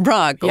Tara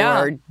Brach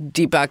or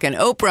Deepak and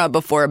Oprah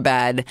before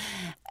bed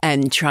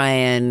and try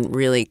and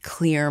really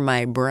clear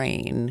my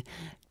brain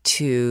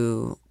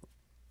to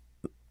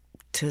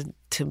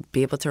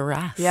be able to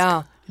rest.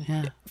 Yeah.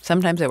 Yeah.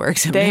 Sometimes it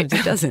works, sometimes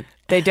it doesn't.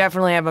 They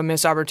definitely have a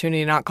missed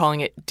opportunity not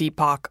calling it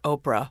Deepak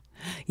Oprah.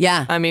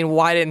 Yeah. I mean,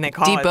 why didn't they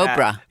call Deep it that?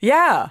 Oprah.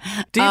 Yeah.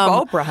 Deep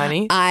Oprah,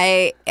 honey.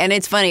 And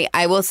it's funny.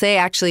 I will say,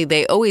 actually,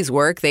 they always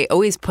work. They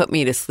always put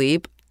me to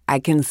sleep. I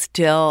can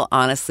still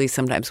honestly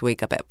sometimes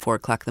wake up at 4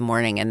 o'clock in the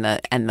morning and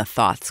the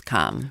thoughts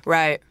come.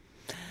 Right.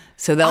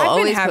 So they'll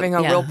always been having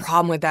a real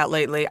problem with that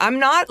lately. I'm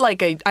not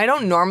I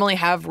don't normally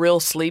have real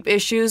sleep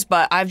issues,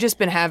 but I've just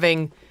been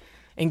having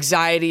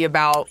anxiety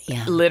about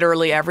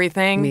literally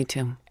everything. Me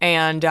too.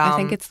 And I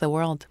think it's the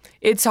world.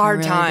 It's a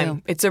hard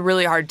time. It's a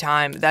really hard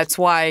time. That's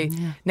why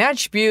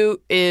Natch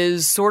Butte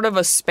is sort of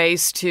a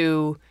space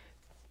to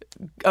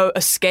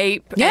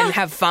escape and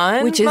have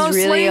fun, which is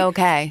mostly. really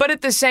okay. But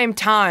at the same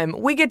time,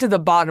 we get to the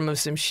bottom of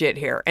some shit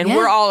here, and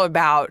we're all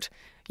about,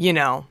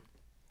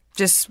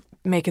 just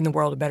making the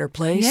world a better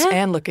place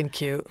and looking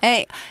cute.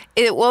 Hey,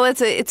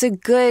 it's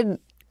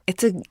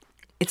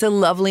a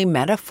lovely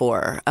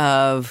metaphor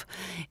of,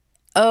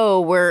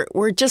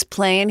 we're just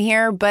playing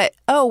here, but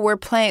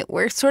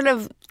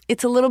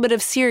it's a little bit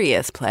of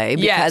serious play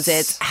because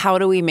it's how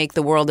do we make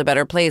the world a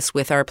better place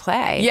with our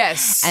play?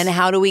 Yes. And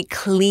how do we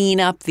clean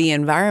up the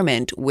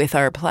environment with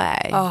our play?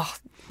 Oh,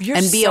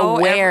 and be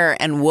aware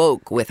and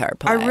woke with our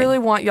play. I really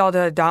want y'all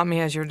to adopt me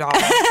as your daughter.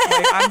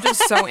 I'm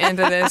just so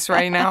into this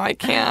right now. I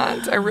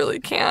can't. I really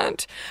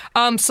can't.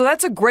 So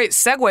that's a great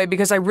segue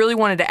because I really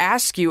wanted to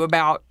ask you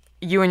about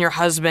you and your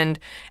husband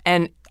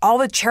and all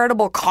the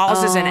charitable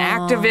causes and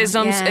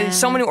activisms and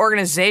so many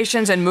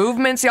organizations and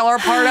movements y'all are a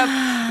part of.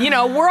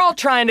 We're all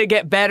trying to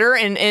get better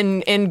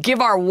and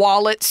give our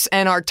wallets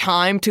and our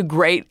time to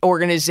great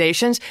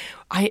organizations.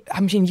 I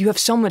mean, you have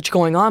so much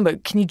going on,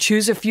 but can you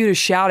choose a few to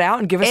shout out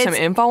and give us some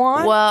info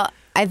on? Well,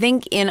 I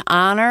think in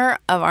honor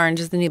of Orange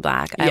is the New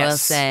Black, I will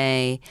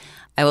say,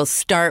 I will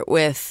start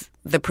with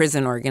the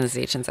prison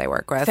organizations I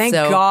work with. Thank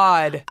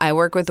God. I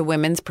work with the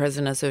Women's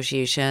Prison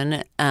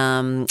Association.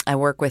 I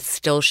work with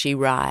Still She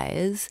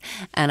Rise,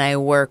 and I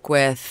work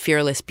with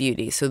Fearless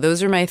Beauty. So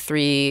those are my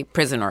 3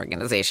 prison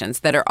organizations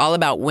that are all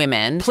about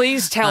women.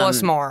 Please tell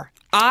us more.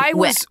 I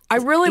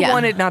really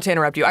wanted, not to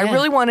interrupt you, I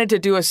really wanted to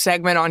do a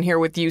segment on here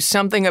with you,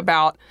 something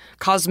about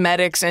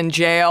cosmetics and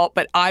jail,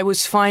 but I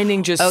was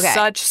finding just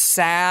such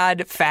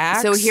sad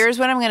facts. So here's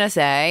what I'm going to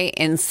say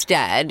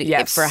instead.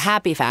 For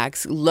happy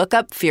facts, look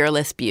up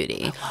Fearless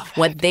Beauty.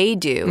 What they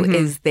do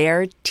is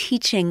they're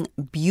teaching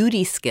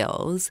beauty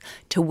skills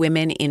to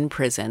women in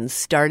prison,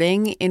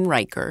 starting in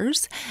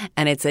Rikers,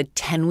 and it's a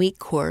 10-week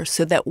course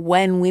so that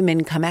when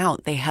women come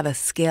out, they have a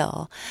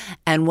skill.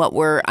 And what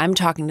I'm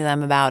talking to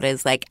them about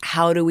is like,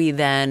 how do we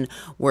then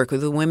work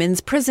with the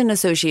Women's Prison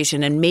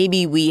Association? And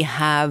maybe we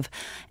have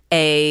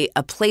a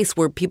place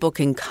where people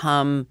can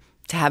come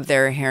to have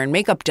their hair and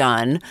makeup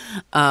done.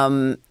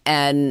 And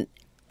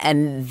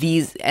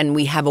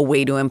we have a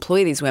way to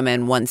employ these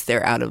women once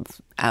they're out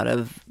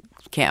of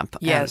camp.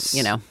 Yes.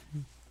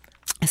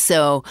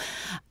 So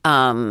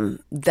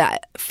that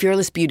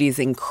Fearless Beauty is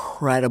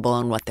incredible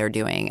in what they're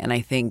doing. And I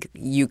think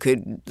you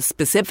could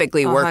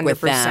specifically work 100%.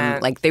 With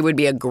them. Like they would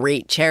be a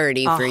great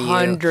charity for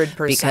 100%.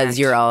 You because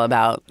you're all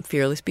about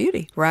Fearless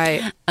Beauty.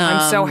 Right.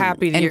 I'm so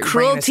happy to and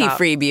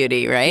cruelty-free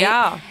beauty, right?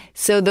 Yeah.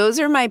 So those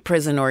are my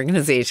prison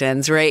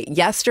organizations, right?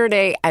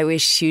 Yesterday, I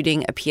was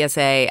shooting a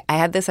PSA. I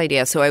had this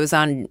idea. So I was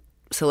on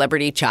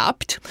Celebrity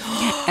Chopped.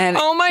 And,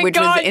 oh my which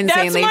God, was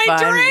insanely that's my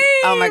fun. Dream.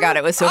 Oh my God,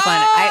 it was so fun.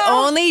 I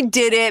only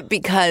did it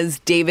because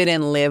David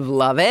and Liv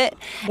love it.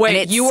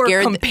 Wait, you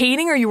were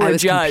competing or you were a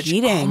judge?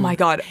 Competing. Oh my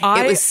God.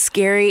 It was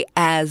scary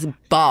as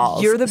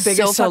balls. You're the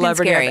biggest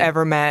celebrity I've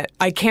ever met.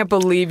 I can't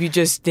believe you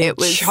just did It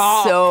was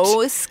Chopped.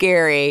 so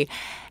scary.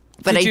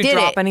 But did I you did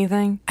drop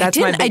anything? That's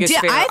my biggest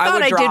fear. I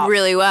thought I did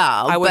really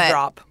well. I would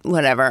drop.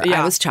 Whatever. Yeah.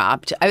 I was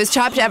chopped. I was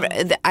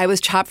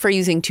chopped for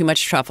using too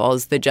much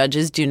truffles. The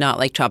judges do not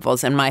like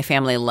truffles, and my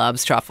family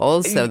loves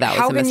truffles, so that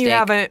was a mistake.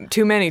 How can you have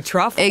too many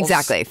truffles?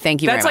 Exactly.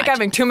 Thank you very much. That's like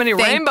having too many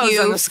rainbows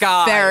in the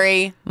sky.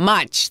 Very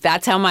much.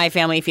 That's how my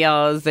family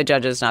feels. The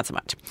judges, not so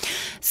much.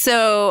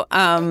 So,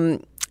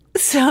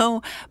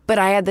 but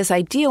I had this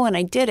idea when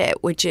I did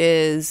it, which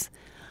is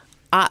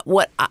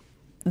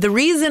the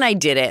reason I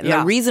did it and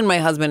the reason my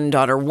husband and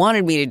daughter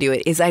wanted me to do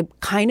it is I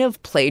kind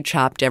of play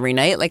Chopped every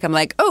night. Like I'm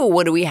like, oh,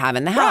 what do we have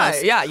in the house?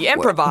 Right, yeah, you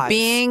improvise.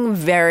 Being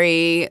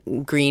very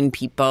green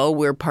people,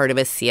 we're part of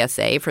a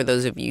CSA. For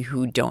those of you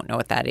who don't know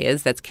what that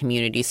is, that's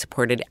community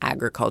supported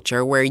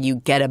agriculture, where you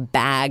get a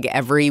bag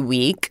every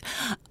week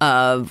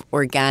of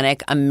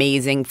organic,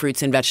 amazing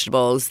fruits and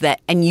vegetables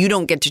and you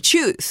don't get to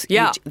choose.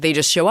 Yeah. They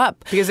just show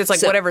up. Because it's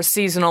like whatever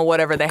seasonal,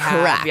 whatever they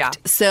have. Correct. Yeah.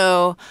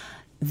 So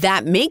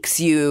that makes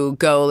you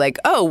go like,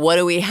 oh, what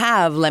do we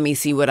have? Let me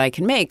see what I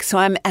can make. So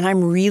I'm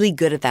really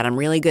good at that. I'm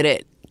really good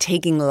at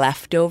taking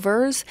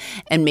leftovers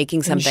and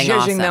making something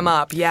awesome. Zhuzhing them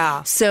up,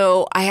 yeah.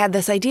 So I had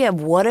this idea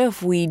of what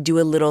if we do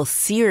a little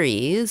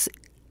series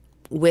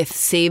with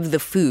Save the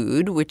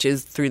Food, which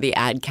is through the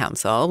Ad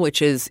Council,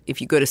 which is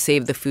if you go to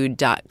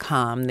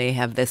savethefood.com, they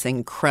have this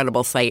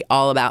incredible site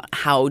all about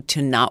how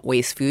to not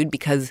waste food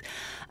because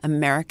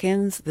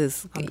Americans,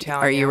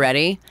 are you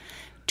ready?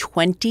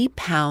 20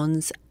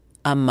 pounds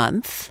a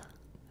month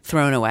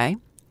thrown away,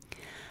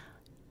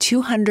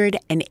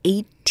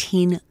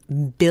 $218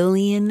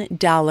 billion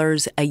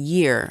a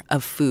year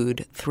of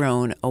food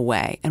thrown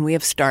away. And we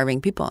have starving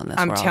people in this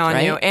world, I'm telling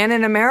right? you. And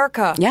in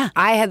America. Yeah.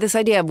 I had this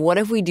idea of what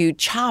if we do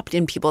Chopped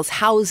in people's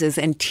houses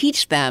and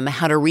teach them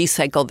how to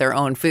recycle their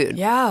own food?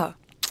 Yeah.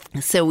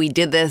 So we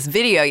did this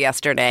video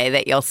yesterday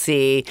that you'll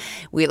see.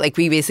 We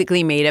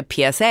basically made a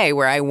PSA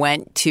where I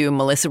went to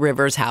Melissa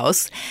Rivers'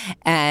 house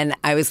and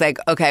I was like,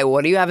 okay,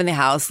 what do you have in the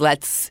house?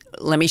 Let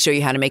me show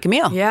you how to make a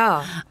meal.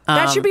 Yeah.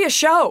 That should be a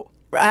show.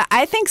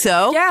 I think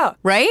so. Yeah.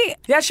 Right?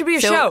 That should be a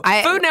show.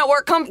 Food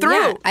Network, come through.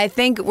 Yeah, I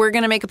think we're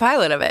going to make a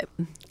pilot of it.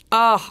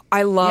 Oh,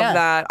 I love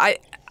that.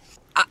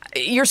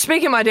 You're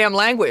speaking my damn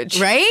language.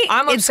 Right?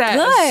 I'm obsessed.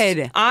 It's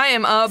good. I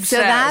am obsessed. So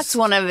that's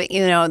one of,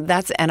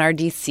 that's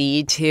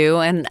NRDC too.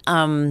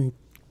 And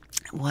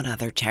what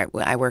other charity?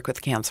 I work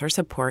with Cancer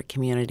Support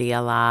Community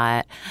a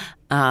lot.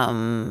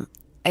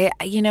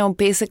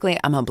 Basically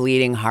I'm a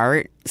bleeding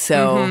heart.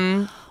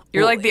 So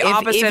You're like the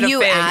opposite of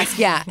fig.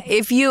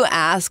 If you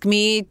ask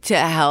me to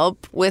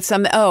help with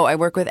something, I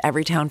work with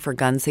Everytown for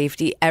gun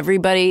safety.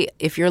 Everybody,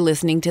 if you're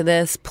listening to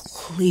this,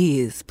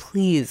 please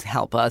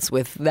help us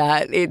with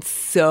that. It's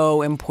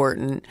so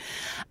important.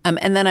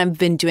 And then I've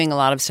been doing a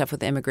lot of stuff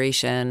with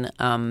immigration.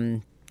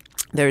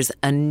 There's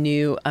a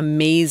new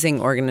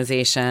amazing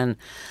organization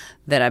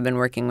that I've been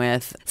working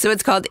with. So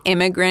it's called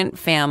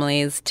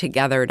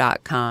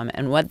immigrantfamiliestegether.com.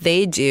 And what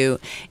they do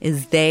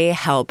is they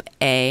help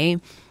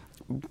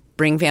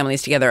bring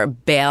families together,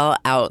 bail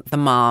out the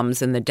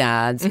moms and the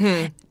dads,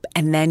 and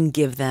then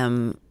give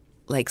them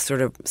like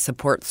sort of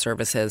support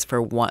services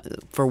for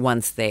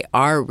once they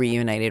are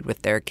reunited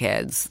with their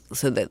kids,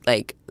 so that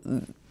like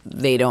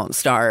they don't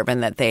starve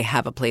and that they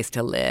have a place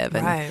to live.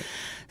 And right.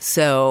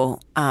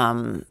 So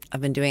I've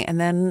been doing, and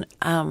then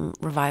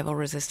Revival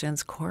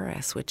Resistance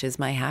Chorus, which is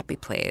my happy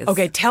place.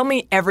 Okay, tell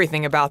me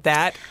everything about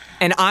that.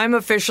 And I'm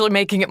officially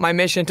making it my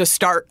mission to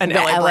start an the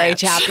LA branch.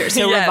 chapter.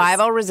 So Yes.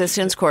 Revival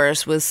Resistance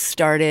Chorus was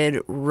started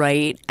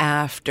right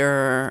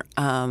after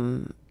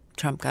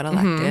Trump got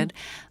elected,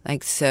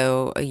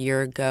 so a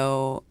year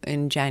ago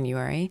in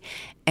January.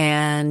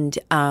 And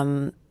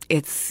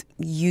it's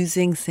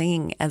using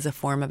singing as a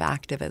form of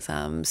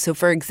activism. So,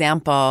 for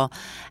example,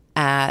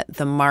 at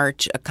the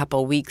march a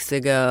couple weeks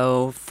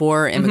ago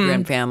for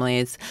immigrant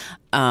families,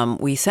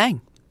 we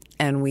sang.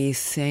 And we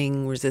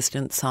sing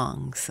resistance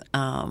songs.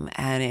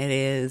 And it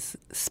is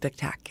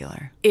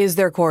spectacular. Is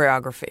there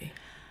choreography?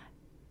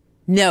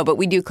 No, but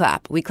we do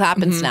clap. We clap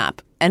and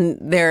snap. And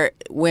there are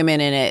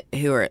women in it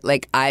who are,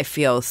 like, I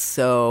feel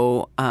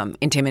so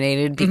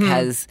intimidated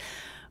because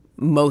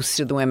most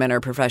of the women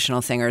are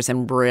professional singers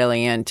and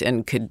brilliant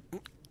and could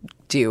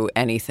do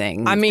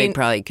anything. I mean, they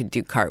probably could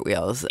do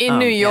cartwheels. In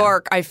New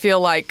York, I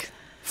feel like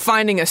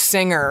finding a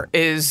singer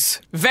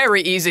is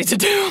very easy to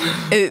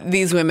do.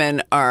 These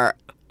women are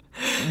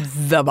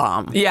the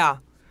bomb. Yeah.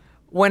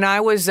 When I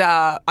was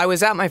at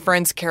my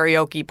friend's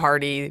karaoke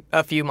party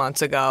a few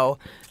months ago,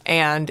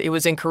 and it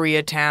was in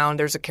Koreatown.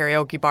 There's a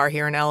karaoke bar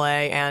here in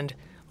LA, and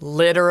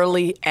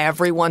literally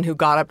everyone who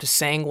got up to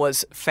sing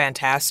was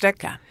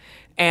fantastic. Yeah.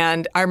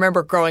 And I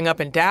remember growing up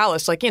in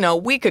Dallas, like,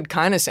 we could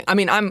kind of sing. I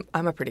mean, I'm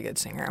a pretty good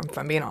singer, if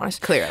I'm being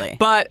honest. Clearly.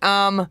 But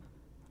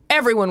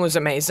everyone was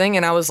amazing,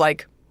 and I was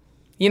like,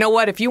 you know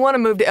what? If you want to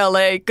move to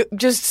LA,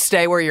 just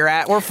stay where you're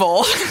at. We're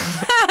full. We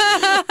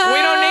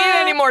don't need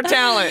any more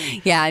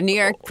talent. Yeah, New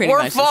York pretty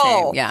We're much full. the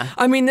same. Yeah.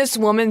 I mean, this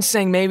woman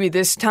sang Maybe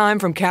This Time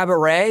from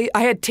Cabaret.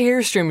 I had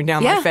tears streaming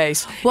down my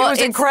face. Well, it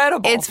was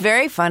incredible. It's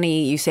very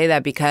funny you say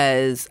that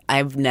because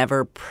I've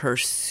never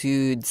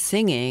pursued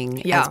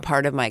singing as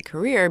part of my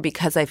career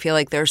because I feel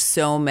like there's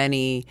so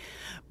many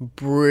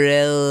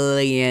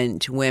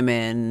brilliant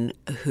women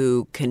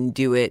who can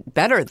do it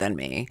better than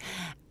me.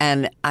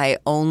 And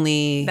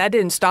that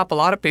didn't stop a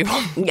lot of people.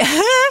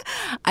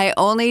 I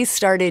only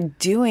started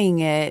doing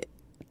it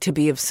to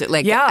be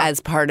as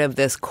part of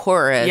this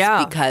chorus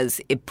because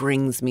it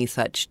brings me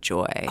such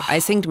joy. I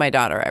sing to my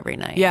daughter every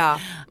night. Yeah.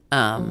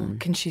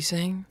 Can she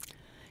sing?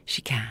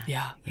 She can.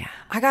 Yeah. Yeah.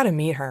 I got to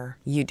meet her.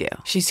 You do.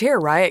 She's here,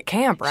 right? At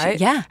camp, right?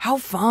 Yeah. How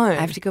fun.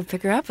 I have to go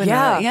pick her up.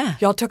 Yeah.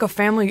 Y'all took a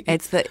family.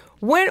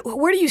 Where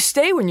do you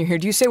stay when you're here?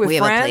 Do you stay with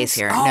friends? We have a place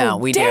here. Oh, no,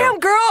 we do. Damn,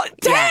 girl.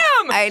 Damn. Yeah.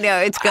 I know.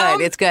 It's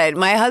good. It's good.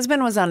 My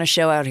husband was on a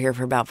show out here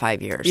for about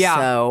 5 years. Yeah.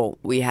 So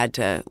we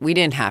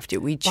didn't have to.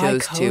 We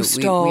chose to.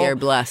 We are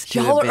blessed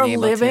to Y'all have been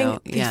able to. Y'all are living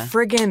the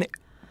friggin'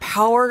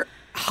 power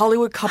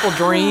Hollywood couple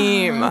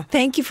dream.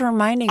 Thank you for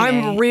reminding me.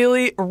 I'm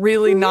really,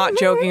 really not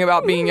joking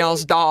about being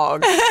y'all's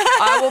dog.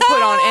 I will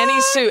put on any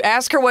suit.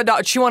 Ask her what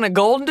dog. She want a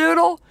golden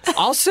doodle?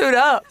 I'll suit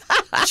up.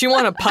 She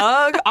want a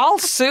pug? I'll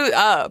suit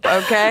up,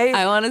 okay?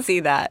 I want to see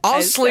that.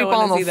 I'll sleep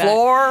on the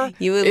floor.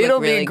 You would It'll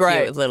look really be great.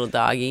 Cute with little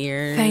doggy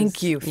ears.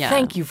 Thank you. Yeah.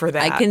 Thank you for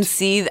that.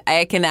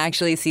 I can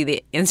actually see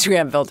the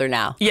Instagram filter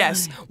now.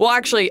 Yes. Well,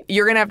 actually,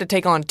 you're going to have to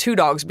take on 2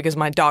 dogs because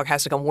my dog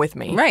has to come with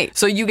me. Right.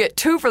 So you get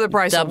 2 for the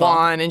price Double. of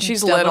 1, and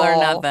she's Double little. or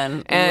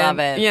nothing. And, love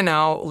it.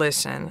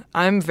 Listen,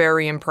 I'm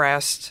very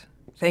impressed.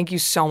 Thank you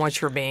so much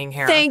for being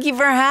here. Thank you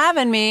for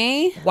having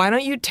me. Why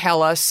don't you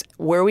tell us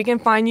where we can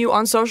find you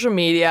on social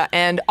media?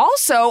 And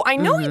also, I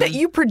know that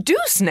you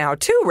produce now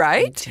too,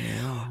 right? I do.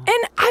 And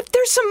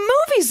there's some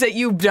movies that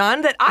you've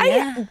done that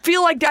I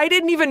feel like I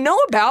didn't even know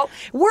about.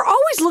 We're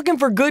always looking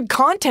for good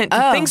content,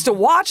 things to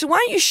watch. Why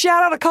don't you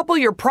shout out a couple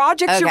of your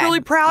projects you're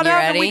really proud of,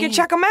 and we can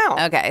check them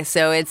out. Okay,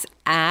 so it's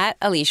at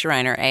Alysia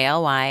Reiner,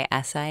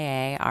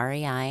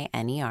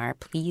 ALYSIAREINER.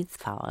 Please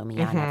follow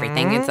me on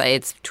everything.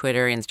 It's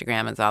Twitter,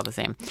 Instagram, it's all the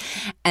same.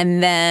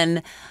 And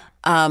then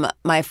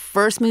my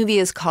first movie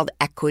is called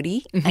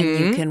Equity, and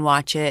you can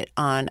watch it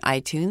on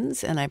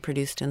iTunes, and I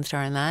produced and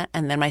star in that.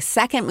 And then my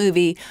second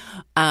movie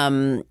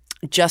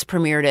just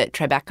premiered at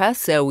Tribeca,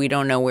 so we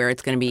don't know where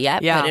it's going to be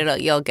yet,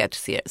 but you'll get to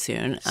see it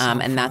soon.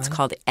 And that's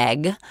called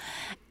Egg.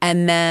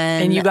 And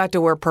then... And you got to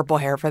wear purple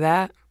hair for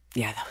that?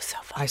 Yeah, that was so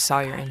fun. I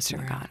saw your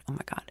Instagram. Oh my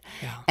God.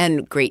 Yeah.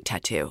 And great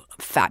tattoo.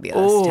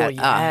 Fabulous. Oh,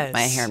 yes.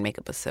 My hair and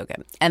makeup was so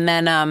good. And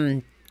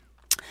then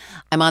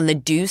I'm on The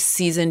Deuce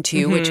season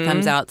 2, which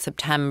comes out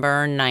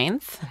September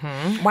 9th.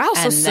 Wow,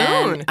 so And soon.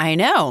 then, I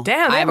know.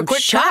 Damn, they have a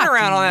quick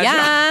turnaround on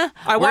that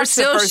show. I We're watched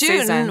the still first shooting.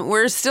 season.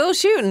 We're still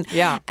shooting.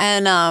 Yeah.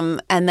 And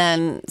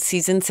then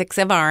season 6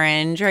 of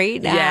Orange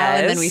right now.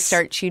 And then we Yes.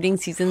 start shooting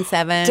season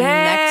 7 Dang.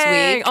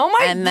 next week. Oh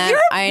my, and then,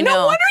 I know.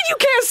 no wonder you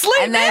can't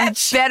sleep, And then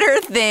bitch.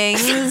 Better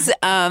Things.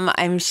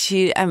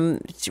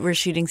 We're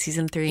shooting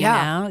season 3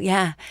 now.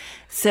 Yeah.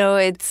 So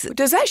it's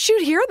Does that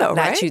shoot here, though,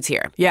 that right? shoots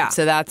here. Yeah.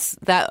 So that's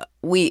that.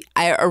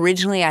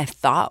 I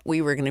thought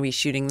we were going to be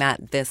shooting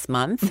that this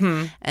month,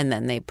 and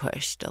then they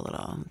pushed a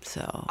little.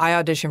 So I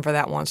auditioned for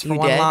that once for You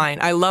one did? line.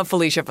 I love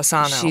Felicia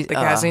Fasano, the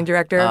casting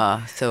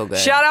director. So good.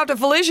 Shout out to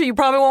Felicia. You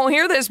probably won't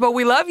hear this, but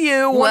we love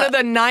you. One of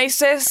the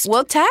nicest.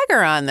 We'll tag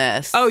her on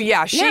this. Oh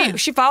yeah,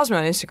 she follows me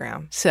on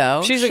Instagram.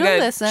 So She's she'll a good.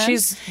 listen.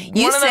 She's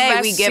You one of the say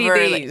best we give her,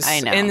 CDs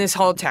I know. in this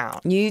whole town.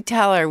 You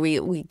tell her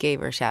we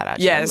gave her a shout out.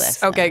 She'll Yes.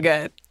 listen. Okay.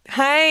 Good.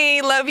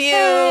 Hey, love you.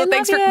 Hey,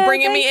 Thanks love for you.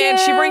 bringing me Thank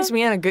in. She you. brings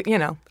me in a good.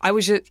 I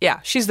was just. Yeah,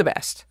 she's the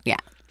best. Yeah.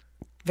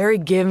 Very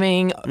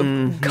giving,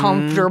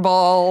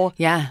 comfortable.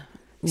 Yeah.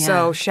 Yeah.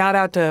 So shout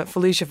out to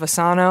Felicia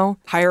Fasano.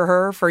 Hire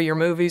her for your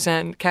movies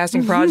and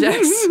casting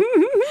projects.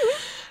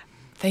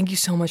 Thank you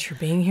so much for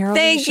being here,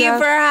 Thank you Alysia.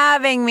 for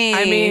having me.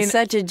 I mean-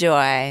 such a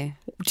joy.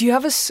 Do you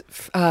have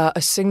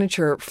a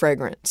signature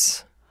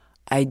fragrance?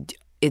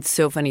 It's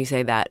so funny you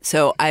say that.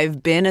 So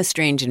I've been a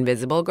Strange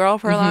Invisible girl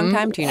for a long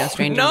time. Do you know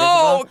Strange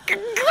No!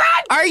 Invisible?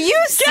 Are you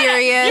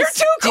serious? You're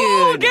too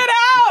cool! Dude. Get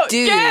out!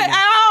 Dude. Get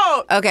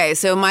out! Okay,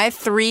 so my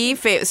 3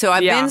 favorite. So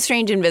I've been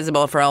Strange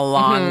Invisible for a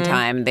long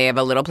time. They have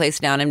a little place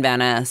down in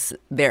Venice.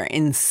 They're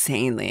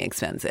insanely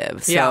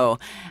expensive. So,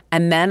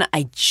 and then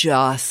I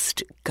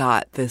just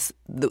got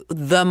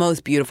the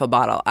most beautiful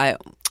bottle.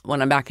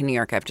 When I'm back in New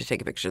York, I have to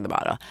take a picture of the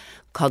bottle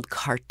called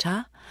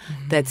Carta.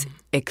 That's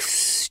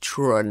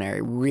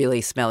extraordinary,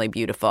 really smelly,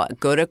 beautiful.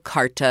 Go to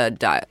Carta.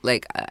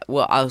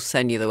 I'll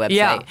send you the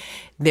website.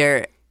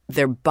 Yeah.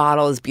 Their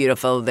bottle is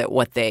beautiful.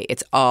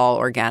 It's all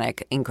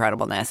organic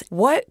incredibleness.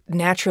 What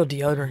natural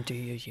deodorant do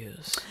you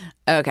use?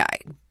 Okay.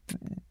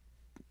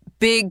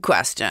 Big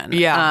question.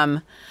 Yeah.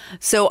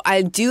 So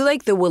I do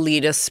like the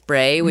Weleda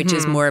spray, which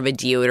is more of a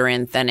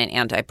deodorant than an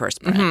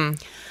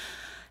antiperspirant.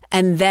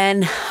 And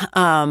then,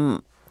 I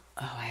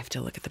have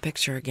to look at the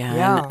picture again.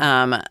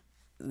 Yeah.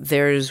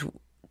 There's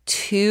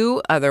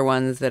 2 other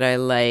ones that I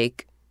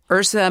like.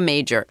 Ursa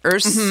Major.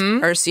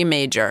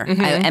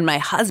 And my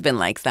husband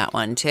likes that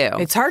one too.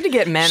 It's hard to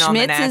get men on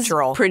the Schmitz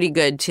natural. is pretty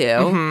good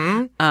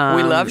too.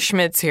 We love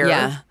Schmitz here.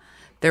 Yeah.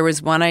 There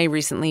was one I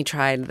recently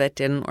tried that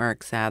didn't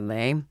work,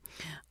 sadly.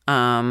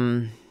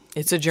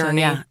 It's a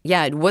journey.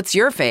 Yeah. What's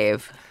your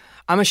fave?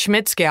 I'm a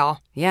Schmitz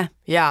gal. Yeah.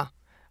 Yeah.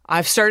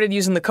 I've started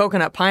using the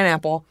coconut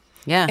pineapple.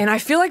 Yeah. And I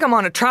feel like I'm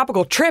on a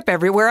tropical trip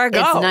everywhere I go.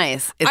 It's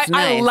nice. It's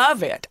nice. I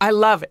love it. I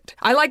love it.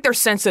 I like their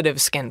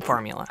sensitive skin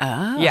formula.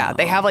 Oh. Yeah,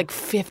 they have like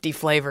 50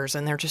 flavors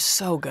and they're just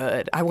so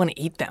good. I want to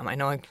eat them. I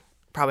know I'm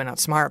probably not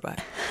smart,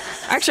 but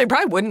actually it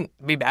probably wouldn't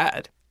be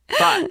bad.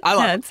 But I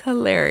love it. That's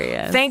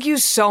hilarious. Thank you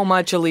so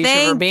much,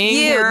 Alysia, for being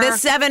here. The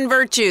 7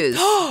 virtues.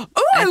 Oh,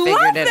 I figured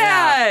love it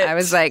that. out. I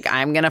was like,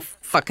 I'm going to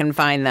fucking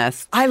find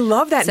this. I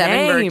love that 7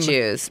 name.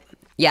 virtues.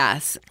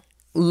 Yes.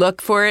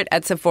 Look for it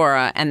at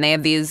Sephora, and they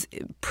have these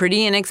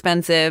pretty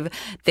inexpensive.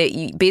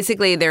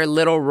 Basically they're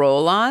little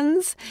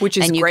roll-ons, Which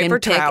is and you great can for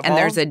pick, travel.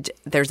 And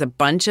there's a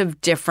bunch of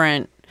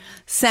different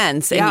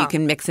scents, and you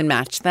can mix and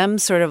match them,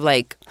 sort of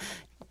like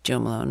Joe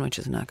Malone, which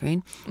is not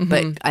green,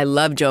 but I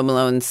love Joe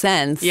Malone's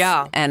scents.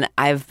 Yeah, and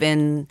I've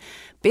been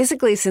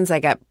basically since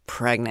I got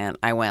pregnant,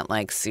 I went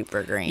like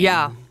super green.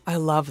 Yeah, I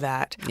love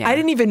that. Yeah. I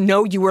didn't even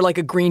know you were like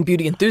a green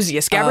beauty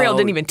enthusiast. Gabrielle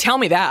didn't even tell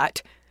me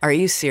that. Are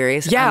you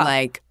serious? Yeah. I'm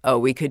like,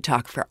 we could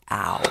talk for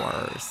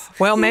hours.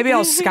 Well, maybe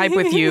I'll Skype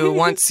with you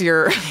once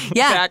you're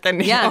back in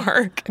New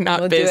York, not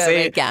We'll do it,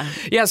 busy. like, yeah.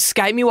 Yeah,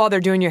 Skype me while they're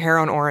doing your hair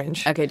on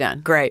Orange. Okay,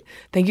 done. Great.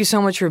 Thank you so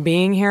much for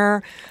being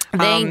here.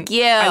 Thank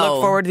you. I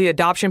look forward to the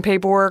adoption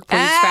paperwork. Please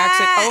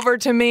fax it over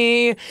to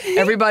me.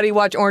 Everybody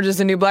watch Orange is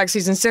the New Black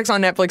Season 6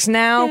 on Netflix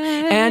now.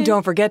 And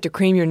don't forget to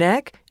cream your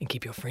neck and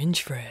keep your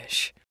fringe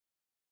fresh.